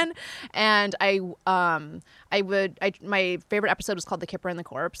over again. And my favorite episode was called The Kipper and the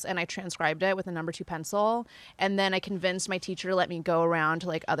Corpse, and I transcribed it with a number 2 pencil. And then I convinced my teacher to let me go around to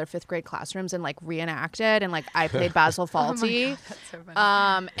like other 5th grade classrooms and like reenact it. And like I played Basil Fawlty. Oh my God, that's so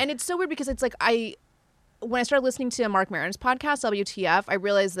funny. And it's so weird because it's like when I started listening to Mark Maron's podcast, WTF, I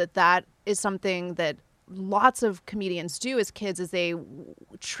realized that is something that lots of comedians do as kids, is they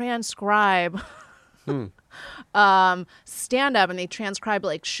transcribe stand up, and they transcribe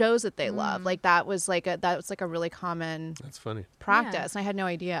like shows that they love. Like that was like a really common That's funny. practice. Yeah. And I had no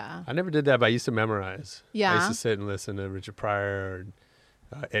idea. I never did that, but I used to memorize. Yeah. I used to sit and listen to Richard Pryor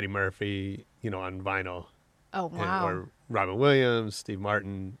or Eddie Murphy, you know, on vinyl. Oh, wow. or Robin Williams, Steve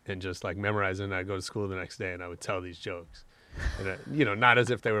Martin, and just like memorizing. And I'd go to school the next day and I would tell these jokes. And not as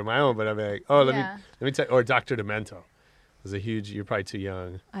if they were my own, but I'd be like, oh, let me tell you. Or Dr. Demento was a huge, you're probably too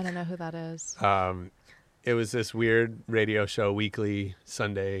young. I don't know who that is. It was this weird radio show, weekly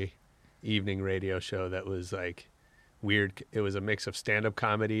Sunday evening radio show that was like weird. It was a mix of stand-up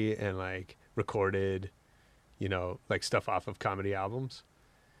comedy and like recorded, like stuff off of comedy albums.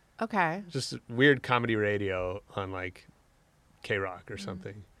 Okay. Just weird comedy radio on like K-Rock or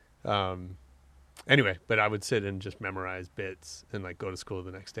something. Anyway, but I would sit and just memorize bits and like go to school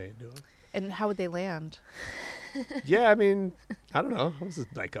the next day and do it. And how would they land? Yeah, I mean, I don't know. I was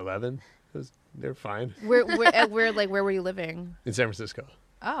like 11. They're fine. Where were you living? In San Francisco.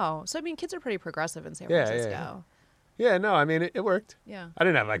 Oh, so I mean, kids are pretty progressive in San Yeah, Francisco. Yeah, no, I mean, it worked. Yeah. I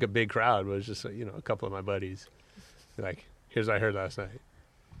didn't have like a big crowd, but it was just, a couple of my buddies. Like, here's what I heard last night.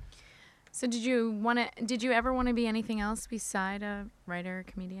 So did you ever want to be anything else beside a writer or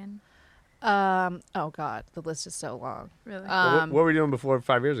comedian? Oh God, the list is so long. Really? What were you doing before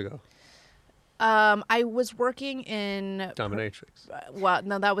 5 years ago? I was working in Dominatrix. Well,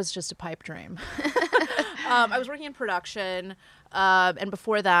 no, that was just a pipe dream. I was working in production, and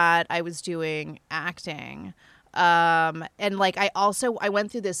before that, I was doing acting. And like I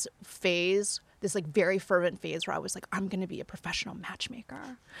went through this phase, this like very fervent phase where I was like, I'm going to be a professional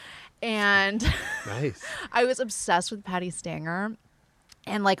matchmaker, and Nice. I was obsessed with Patty Stanger.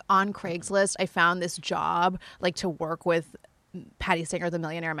 And like on Craigslist, I found this job like to work with Patty Stanger, the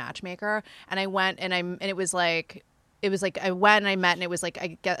millionaire matchmaker. And I went and I went and I met, and it was like,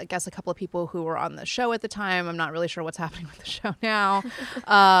 I guess a couple of people who were on the show at the time. I'm not really sure what's happening with the show now.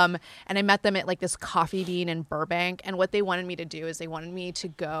 And I met them at like this Coffee Bean in Burbank. And what they wanted me to do is they wanted me to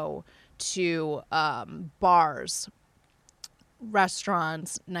go to bars,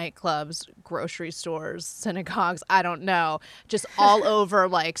 restaurants, nightclubs, grocery stores, synagogues, I don't know, just all over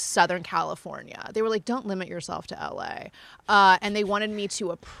like Southern California. They were like, don't limit yourself to LA. And they wanted me to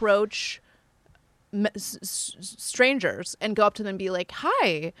approach strangers and go up to them and be like,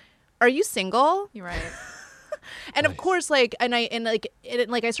 hi, are you single? You're right. And of course, like,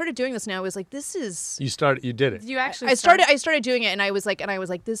 I started doing this now. I was like, this is. You did it. You actually. I started doing it, and I was like,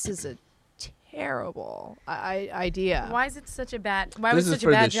 this is a terrible idea. Why is it such a bad? Why This was is such for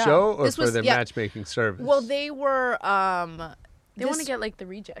a bad the job? show or This for was- the yeah. matchmaking service? Well, they were. They want to get like the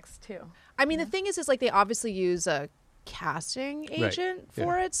rejects too. I mean, the thing is like they obviously use a casting agent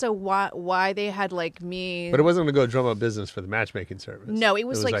for yeah. it. So why they had like me? But it wasn't going to go drum up business for the matchmaking service. No, it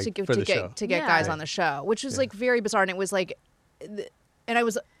was like for the show. to get Yeah. guys Right. on the show, which was like very bizarre. And it was like, and I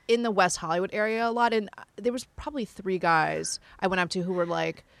was in the West Hollywood area a lot, and there was probably 3 guys I went up to who were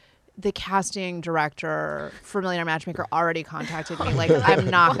like, the casting director for Millionaire Matchmaker already contacted me. Like, I'm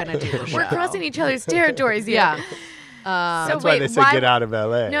not going to do the show. We're crossing each other's territories here. Yeah. That's why they said get out of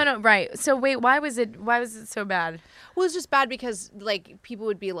LA. No, right. So wait, why was it so bad? Well, it's just bad because like people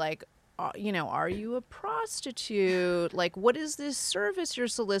would be like, are you a prostitute? Like, what is this service you're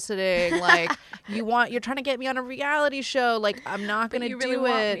soliciting? Like, you're trying to get me on a reality show. Like, I'm not going to you do really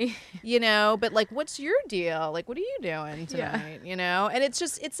want it, me. but like, what's your deal? Like, what are you doing tonight? And it's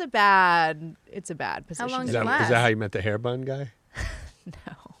just, it's a bad position. long Is did it that last? how you met the hair bun guy?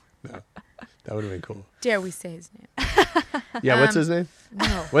 No. That would have been cool. Dare we say his name? Yeah, what's his name?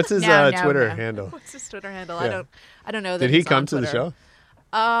 No. What's his No, Twitter no. handle? What's his Twitter handle? Yeah. I don't know. That Did he he's on come to the Twitter. show?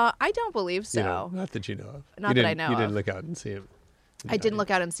 I don't believe so. Not that you know of. Not that I know You of. didn't look out and see him. I didn't look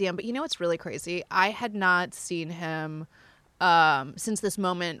out and see him, but it's really crazy. I had not seen him since this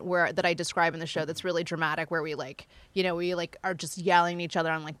moment that I describe in the show. That's really dramatic, where we are just yelling at each other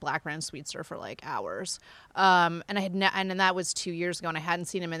on like Blackburn and Sweetser for like hours. And and that was 2 years ago, and I hadn't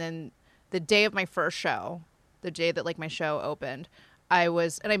seen him. And then the day of my first show, the day that like my show opened, I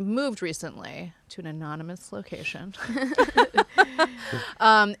moved recently to an anonymous location.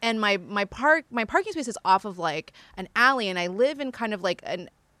 And my parking space is off of like an alley, and I live in kind of like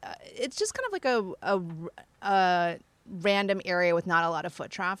it's just kind of like a random area with not a lot of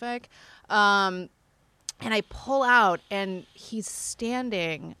foot traffic. And I pull out, and he's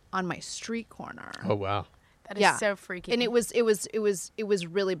standing on my street corner. Oh wow. That is so freaky. And it was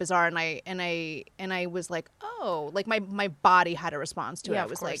really bizarre, and I was like, oh, like my body had a response to it. Yeah, I of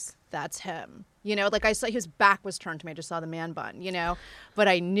was course. like, that's him. Like I saw his back was turned to me. I just saw the man bun, but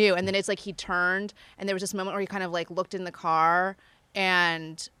I knew. And then it's like he turned, and there was this moment where he kind of like looked in the car,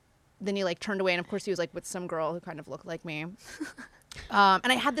 and then he like turned away, and of course he was like with some girl who kind of looked like me. And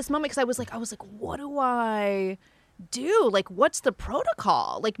I had this moment because I was like, what do I do? Like, what's the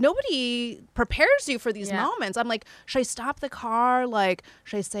protocol? Like, nobody prepares you for these moments. I'm like, should I stop the car? Like,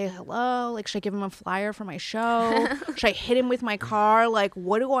 should I say hello? Like, should I give him a flyer for my show? Should I hit him with my car? Like,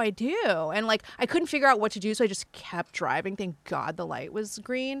 what do I do? And like, I couldn't figure out what to do, so I just kept driving. Thank God the light was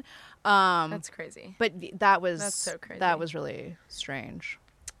green. That's crazy. But that's so crazy. That was really strange.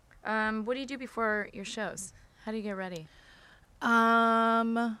 What do you do before your shows? How do you get ready?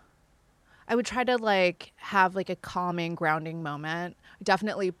 I would try to like have like a calming, grounding moment.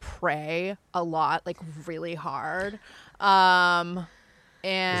 Definitely pray a lot, like really hard. And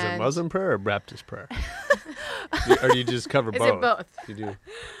Is it Muslim prayer or Baptist prayer? Or do you just cover both? Is it both? You do.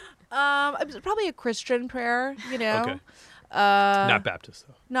 It's probably a Christian prayer, you know. Okay. Not Baptist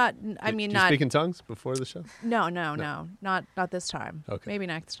though. Not. I Do mean, you not. speak in tongues before the show? No, not this time. Okay. Maybe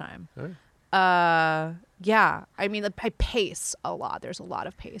next time. All right. Yeah. I mean, I pace a lot. There's a lot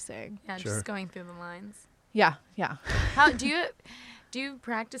of pacing. Yeah, Sure. just going through the lines. Yeah. How do you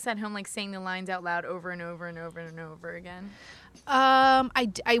practice at home, like saying the lines out loud over and over and over and over again?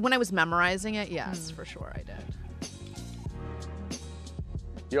 I when I was memorizing it, yes, for sure, I did.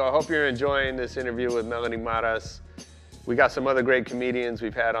 Yo, I hope you're enjoying this interview with Melanie Maras. We got some other great comedians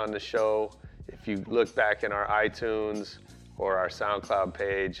we've had on the show. If you look back in our iTunes or our SoundCloud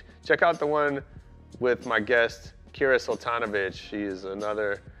page, check out the one with my guest, Kira Sultanovich. She is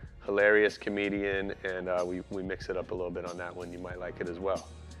another hilarious comedian, and we mix it up a little bit on that one. You might like it as well.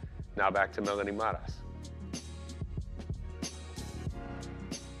 Now back to Melanie Maras.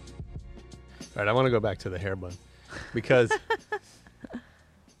 All right, I want to go back to the hair bun because,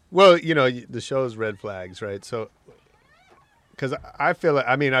 well, you know, the show's Red Flags, right? So, because I feel like,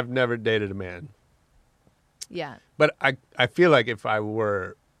 I mean, I've never dated a man. Yeah. But I feel like if I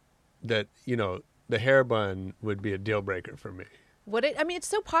were, that, you know, the hair bun would be a deal breaker for me. I mean, it's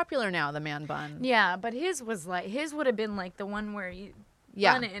so popular now, the man bun. Yeah, but his would have been like the one where you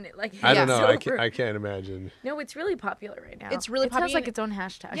Yeah. bun it and it like I don't hangs know. over. I can't imagine. No, it's really popular right now. It's really it sounds popular. like its own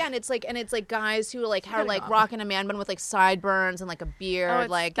hashtag. Yeah, and it's like guys who like are getting like off. rocking a man bun with like sideburns and like a beard. Oh, it's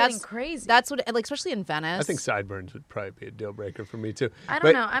like getting that's crazy. That's what like especially in Venice. I think sideburns would probably be a deal breaker for me too. I don't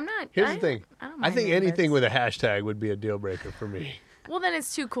But know. I'm not. Here's the thing. I don't I mind think man anything buns. with a hashtag would be a deal breaker for me. Well, then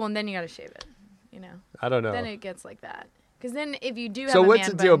it's too cool, and then you got to shave it. You know. I don't know. Then it gets like that. Because then if you do have So a what's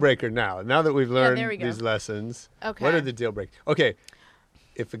man a deal bun- breaker now? Now that we've learned there we go. these lessons, Okay. what are the deal breakers? Okay,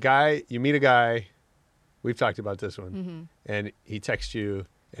 if you meet a guy, we've talked about this one, and he texts you,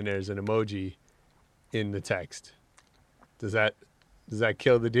 and there's an emoji in the text. Does that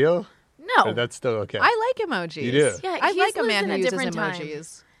kill the deal? No. Or that's still okay. I like emojis. You do? Yeah, I he's like a lived man in who a uses different time.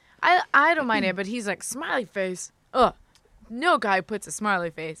 emojis. I don't mind it, but he's like, smiley face. Ugh. No guy puts a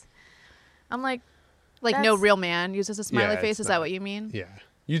smiley face. I'm like, Like no That's- real man uses a smiley Yeah, face. it's Is not- that what you mean? Yeah.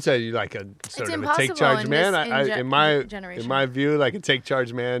 You'd say you like a sort of a impossible take charge in man. this In my generation. view, like a take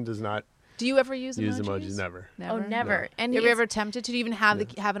charge man does not Do you ever use use emojis? emojis. Never. oh, never. And Have you it's- ever attempted to even have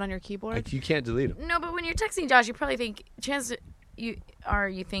have it on your keyboard? Like you can't delete them. No, but when you're texting Josh, you probably think you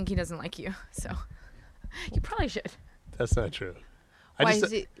think he doesn't like you. So you probably should. That's not true. Why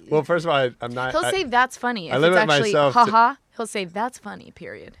is it- Well, first of all, I'm not. He'll say that's funny. If I limit it's actually myself to- haha, he'll say that's funny.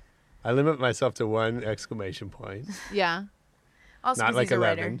 Period. I limit myself to one exclamation point, Yeah, Also, not 'cause like he's a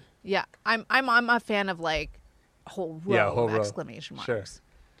 11. writer. yeah. I'm a fan of like a whole row Yeah, a whole of row. exclamation Sure. marks.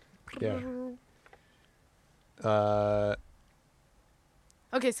 Yeah.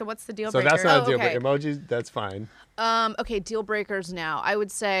 Okay, so what's the deal So breaker? that's not a deal okay. breaker. Emojis, that's fine. Okay, deal breakers now. I would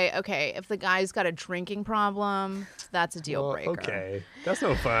say, okay, if the guy's got a drinking problem, that's a deal Well, breaker. okay, that's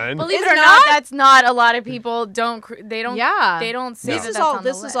no fun. Believe Is it or it not, not? that's not a lot of people don't. They don't. Yeah. They don't say This that is that's all. on the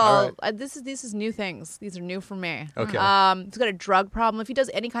This is list. all. All right. This is new things. These are new for me. Okay. He's got a drug problem. If he does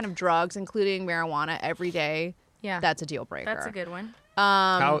any kind of drugs, including marijuana, every day, Yeah, that's a deal breaker. that's a good one.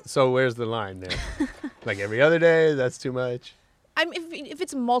 So where's the line there? Like every other day, that's too much. If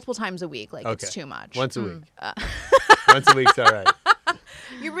it's multiple times a week, like Okay. it's too much. Once a week. Once a week's all right.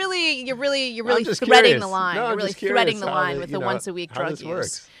 You're really I'm just threading curious. the line. No, you're I'm really just curious threading the how line the- with you the know, once a week how drug this use.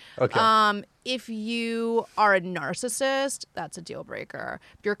 works. Okay. If you are a narcissist, that's a deal breaker.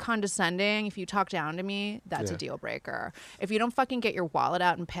 If you're condescending, if you talk down to me, that's a Yeah. deal breaker. If you don't fucking get your wallet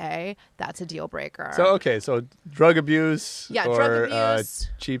out and pay, that's a deal breaker. So so drug abuse. Yeah, or, drug abuse.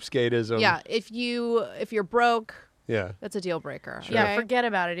 Cheapskateism. yeah, if you're broke, Yeah. that's a deal breaker. Yeah, okay? forget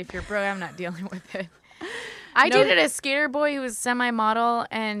about it. If you're broke, I'm not dealing with it. I No- dated a skater boy who was semi-model,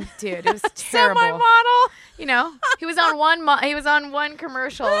 and dude, it was terrible. Semi-model. You know, he was on one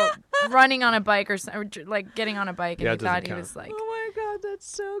commercial running on a bike or like getting on a bike, and Yeah, he it doesn't thought he count. was like, Oh my god, that's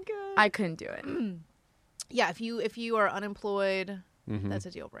so good. I couldn't do it. Yeah, if you are unemployed, Mm-hmm. that's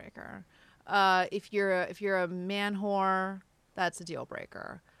a deal breaker. If you're a man whore, that's a deal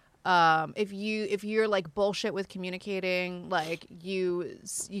breaker. If you're like bullshit with communicating, like you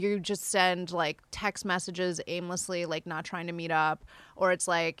just send like text messages aimlessly, like not trying to meet up, or it's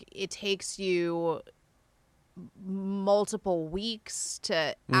like it takes you multiple weeks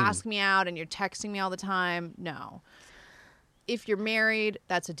to ask me out and you're texting me all the time. No. If you're married,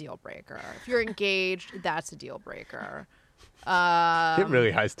 that's a deal breaker. If you're engaged, that's a deal breaker. You have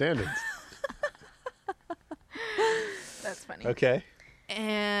really high standards. That's funny. Okay.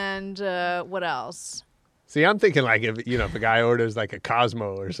 And what else? See, I'm thinking like if a guy orders like a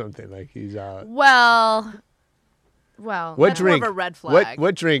Cosmo or something, like he's Well, what that's drink? more of a red flag.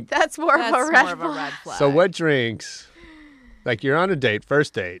 What drink? that's more That's of a red more of a flag. red flag. So what drinks? Like you're on a date,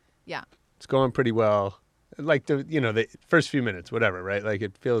 first date. Yeah. It's going pretty well. Like the first few minutes, whatever, right? Like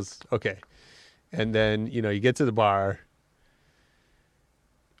it feels okay. And then, you get to the bar.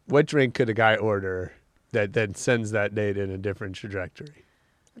 What drink could a guy order that then sends that date in a different trajectory?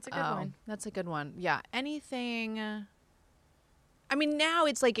 That's a good one. That's a good one. Yeah. Anything. I mean, now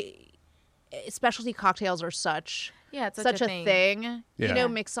it's like specialty cocktails are such Yeah, it's such a thing. Yeah.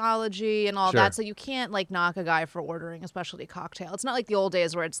 Mixology and all Sure. that. So you can't like knock a guy for ordering a specialty cocktail. It's not like the old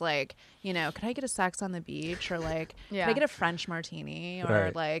days where it's like, could I get a sex on the beach, or like, Yeah. can I get a French martini, or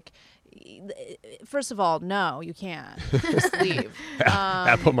Right. like, first of all, no, you can't. Just leave.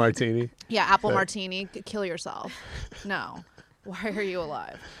 Apple martini. Yeah, apple Right. martini, kill yourself. No. Why are you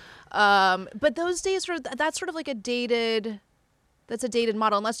alive? But those days that's sort of like a dated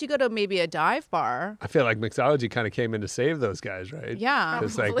model, unless you go to maybe a dive bar. I feel like mixology kind of came in to save those guys, right? Yeah.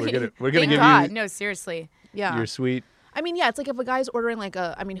 It's like Probably. we're gonna Thank give God. you No, seriously. Yeah. your sweet. I mean, yeah, it's like if a guy's ordering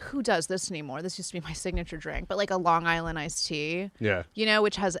who does this anymore? This used to be my signature drink, but like a Long Island iced tea, Yeah.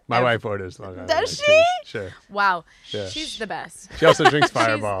 which has My wife orders Long Island. Does iced she? tea. Sure. Wow. Yeah. She's the best. She also drinks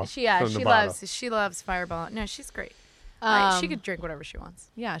Fireball. She from the bottle. loves Fireball. No, she's great. She could drink whatever she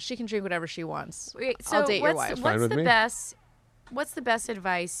wants. Yeah, she can drink whatever she wants. Wait, so I'll date your wife. Fine with me. What's the best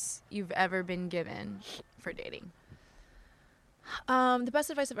advice you've ever been given for dating? The best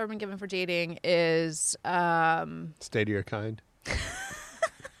advice I've ever been given for dating is Stay to your kind.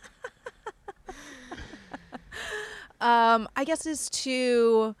 I guess is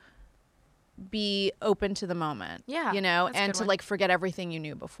to be open to the moment. Yeah, and that's a good to one. like forget everything you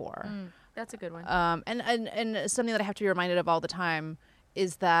knew before. That's a good one. And something that I have to be reminded of all the time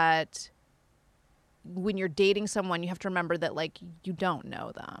is that when you're dating someone, you have to remember that like you don't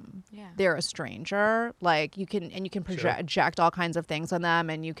know them. Yeah. They're a stranger. Like you can project all kinds of things on them,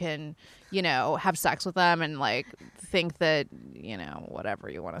 and you can, have sex with them and like think that, whatever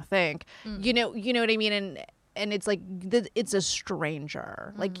you want to think. You know what I mean? And it's like it's a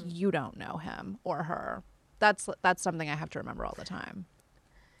stranger. Like you don't know him or her. That's something I have to remember all the time.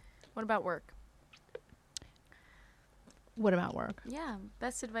 What about work? What about work? Yeah,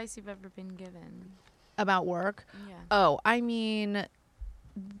 best advice you've ever been given. About work? Yeah. Oh, I mean,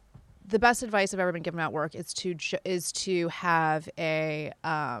 the best advice I've ever been given about work is to have a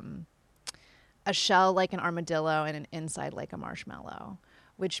shell like an armadillo and an inside like a marshmallow,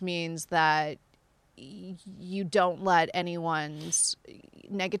 which means that you don't let anyone's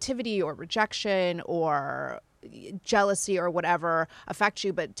negativity or rejection or jealousy or whatever affect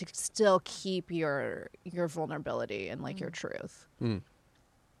you, but to still keep your vulnerability and like your truth. Have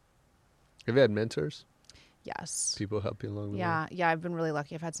you had mentors? Yes. People help you along the way? Yeah, I've been really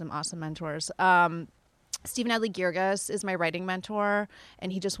lucky. I've had some awesome mentors. Stephen Adly Girgis is my writing mentor,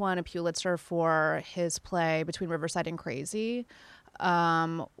 and he just won a Pulitzer for his play Between Riverside and Crazy,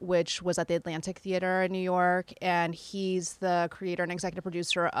 which was at the Atlantic Theater in New York. And he's the creator and executive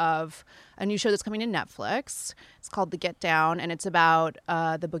producer of a new show that's coming to Netflix. It's called The Get Down, and it's about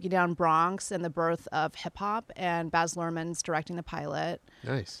the Boogie Down Bronx and the birth of hip hop. And Baz Luhrmann's directing the pilot.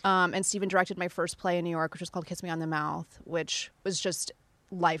 Nice. And Stephen directed my first play in New York, which was called Kiss Me on the Mouth, which was just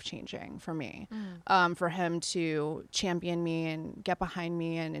life-changing for me. For him to champion me and get behind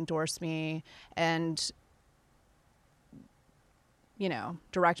me and endorse me and,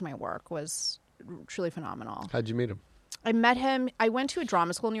 direct my work was truly phenomenal. How'd you meet him? I met him. I went to a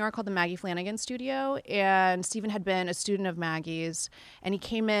drama school in New York called the Maggie Flanagan Studio, and Stephen had been a student of Maggie's, and he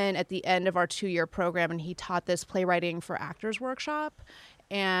came in at the end of our 2-year program, and he taught this playwriting for actors workshop,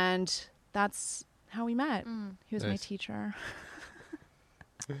 and that's how we met. He was my Nice. teacher.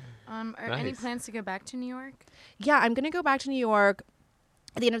 Are any Nice. plans to go back to New York? Yeah, I'm going to go back to New York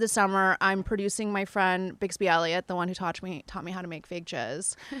at the end of the summer. I'm producing my friend Bixby Elliott, the one who taught me how to make fake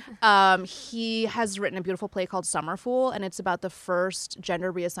jizz. He has written a beautiful play called Summer Fool, and it's about the first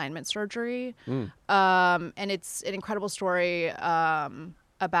gender reassignment surgery. And it's an incredible story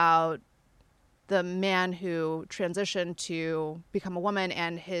about the man who transitioned to become a woman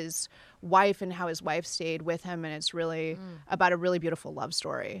and his wife and how his wife stayed with him. And it's really about a really beautiful love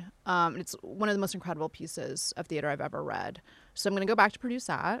story. It's one of the most incredible pieces of theater I've ever read. So I'm going to go back to produce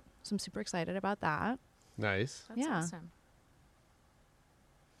that. So I'm super excited about that. Nice. That's Yeah. awesome.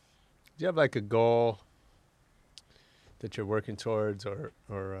 Do you have like a goal that you're working towards, or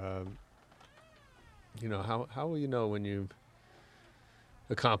you know, how will you know when you've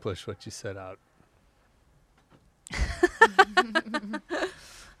accomplished what you set out?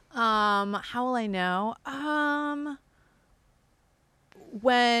 How will I know?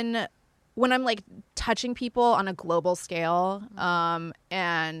 When I'm like touching people on a global scale,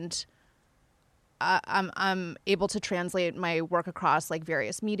 and I'm able to translate my work across like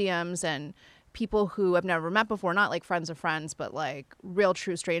various mediums, and people who I've never met before, not like friends of friends, but like real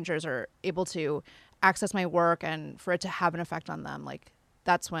true strangers are able to access my work and for it to have an effect on them. Like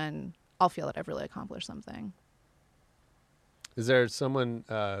that's when I'll feel that I've really accomplished something. Is there someone,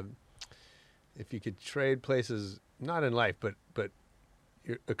 if you could trade places, not in life, but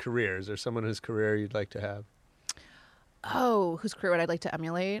a career, is there someone whose career you'd like to have? Oh, whose career would I like to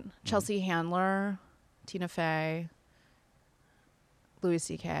emulate? Chelsea Handler, Tina Fey, Louis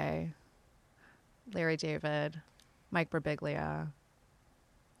C.K., Larry David, Mike Birbiglia.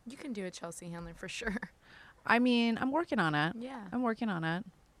 You can do a Chelsea Handler for sure. I mean, I'm working on it. Yeah. I'm working on it.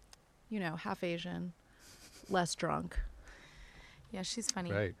 You know, half Asian, less drunk. Yeah, she's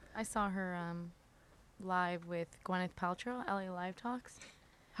funny. Right. I saw her live with Gwyneth Paltrow, LA Live Talks.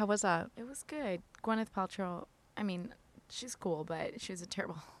 How was that? It was good. Gwyneth Paltrow, I mean, she's cool, but she's a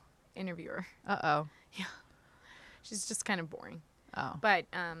terrible interviewer. Uh-oh. Yeah. She's just kind of boring. Oh. But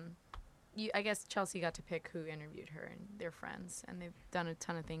I guess Chelsea got to pick who interviewed her, and they're friends, and they've done a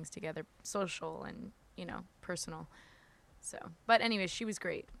ton of things together, social and, you know, personal. So, but anyways, she was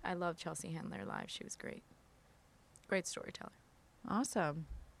great. I love Chelsea Handler live. She was great. Great storyteller. Awesome.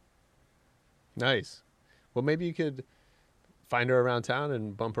 Nice. Well, maybe you could find her around town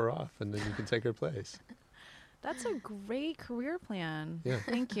and bump her off, and then you can take her place. That's a great career plan. Yeah.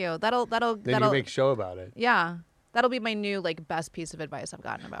 Thank you. That'll Then you make a show about it. Yeah. That'll be my new like best piece of advice I've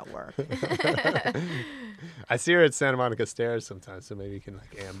gotten about work. I see her at Santa Monica Stairs sometimes, so maybe you can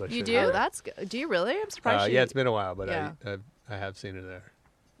like ambush her. You do? Oh, that's good. Do you really? I'm surprised. Yeah, it's been a while, but Yeah. I have seen her there.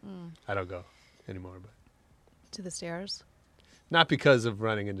 I don't go anymore, but To the stairs. not because of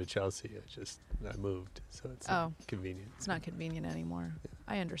running into Chelsea. It's just I moved, so it's Oh. convenient. It's not convenient anymore.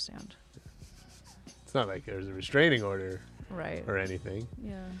 I understand. It's not like there's a restraining order Right. or anything.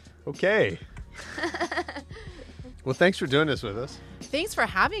 Yeah. Okay. Well, thanks for doing this with us. Thanks for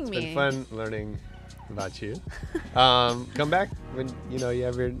having It's me. been fun learning about you. Come back when you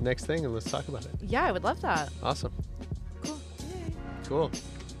have your next thing, and let's talk about it. Yeah, I would love that. Awesome. Cool. Yay. Cool.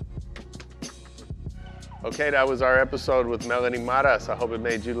 Okay, that was our episode with Melanie Maras. I hope it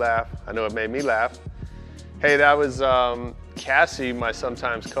made you laugh. I know it made me laugh. Hey, that was Cassie, my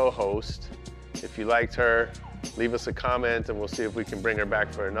sometimes co-host. If you liked her, leave us a comment and we'll see if we can bring her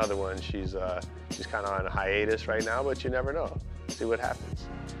back for another one. She's kind of on a hiatus right now, but you never know. See what happens.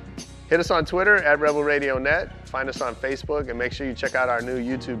 Hit us on Twitter at Rebel Radio Net. Find us on Facebook, and make sure you check out our new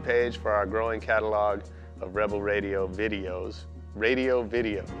YouTube page for our growing catalog of Rebel Radio videos. Radio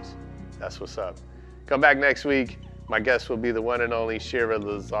videos. That's what's up. Come back next week. My guest will be the one and only Shira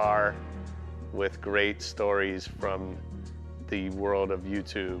Lazar with great stories from the world of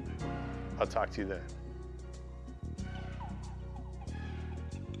YouTube. I'll talk to you then.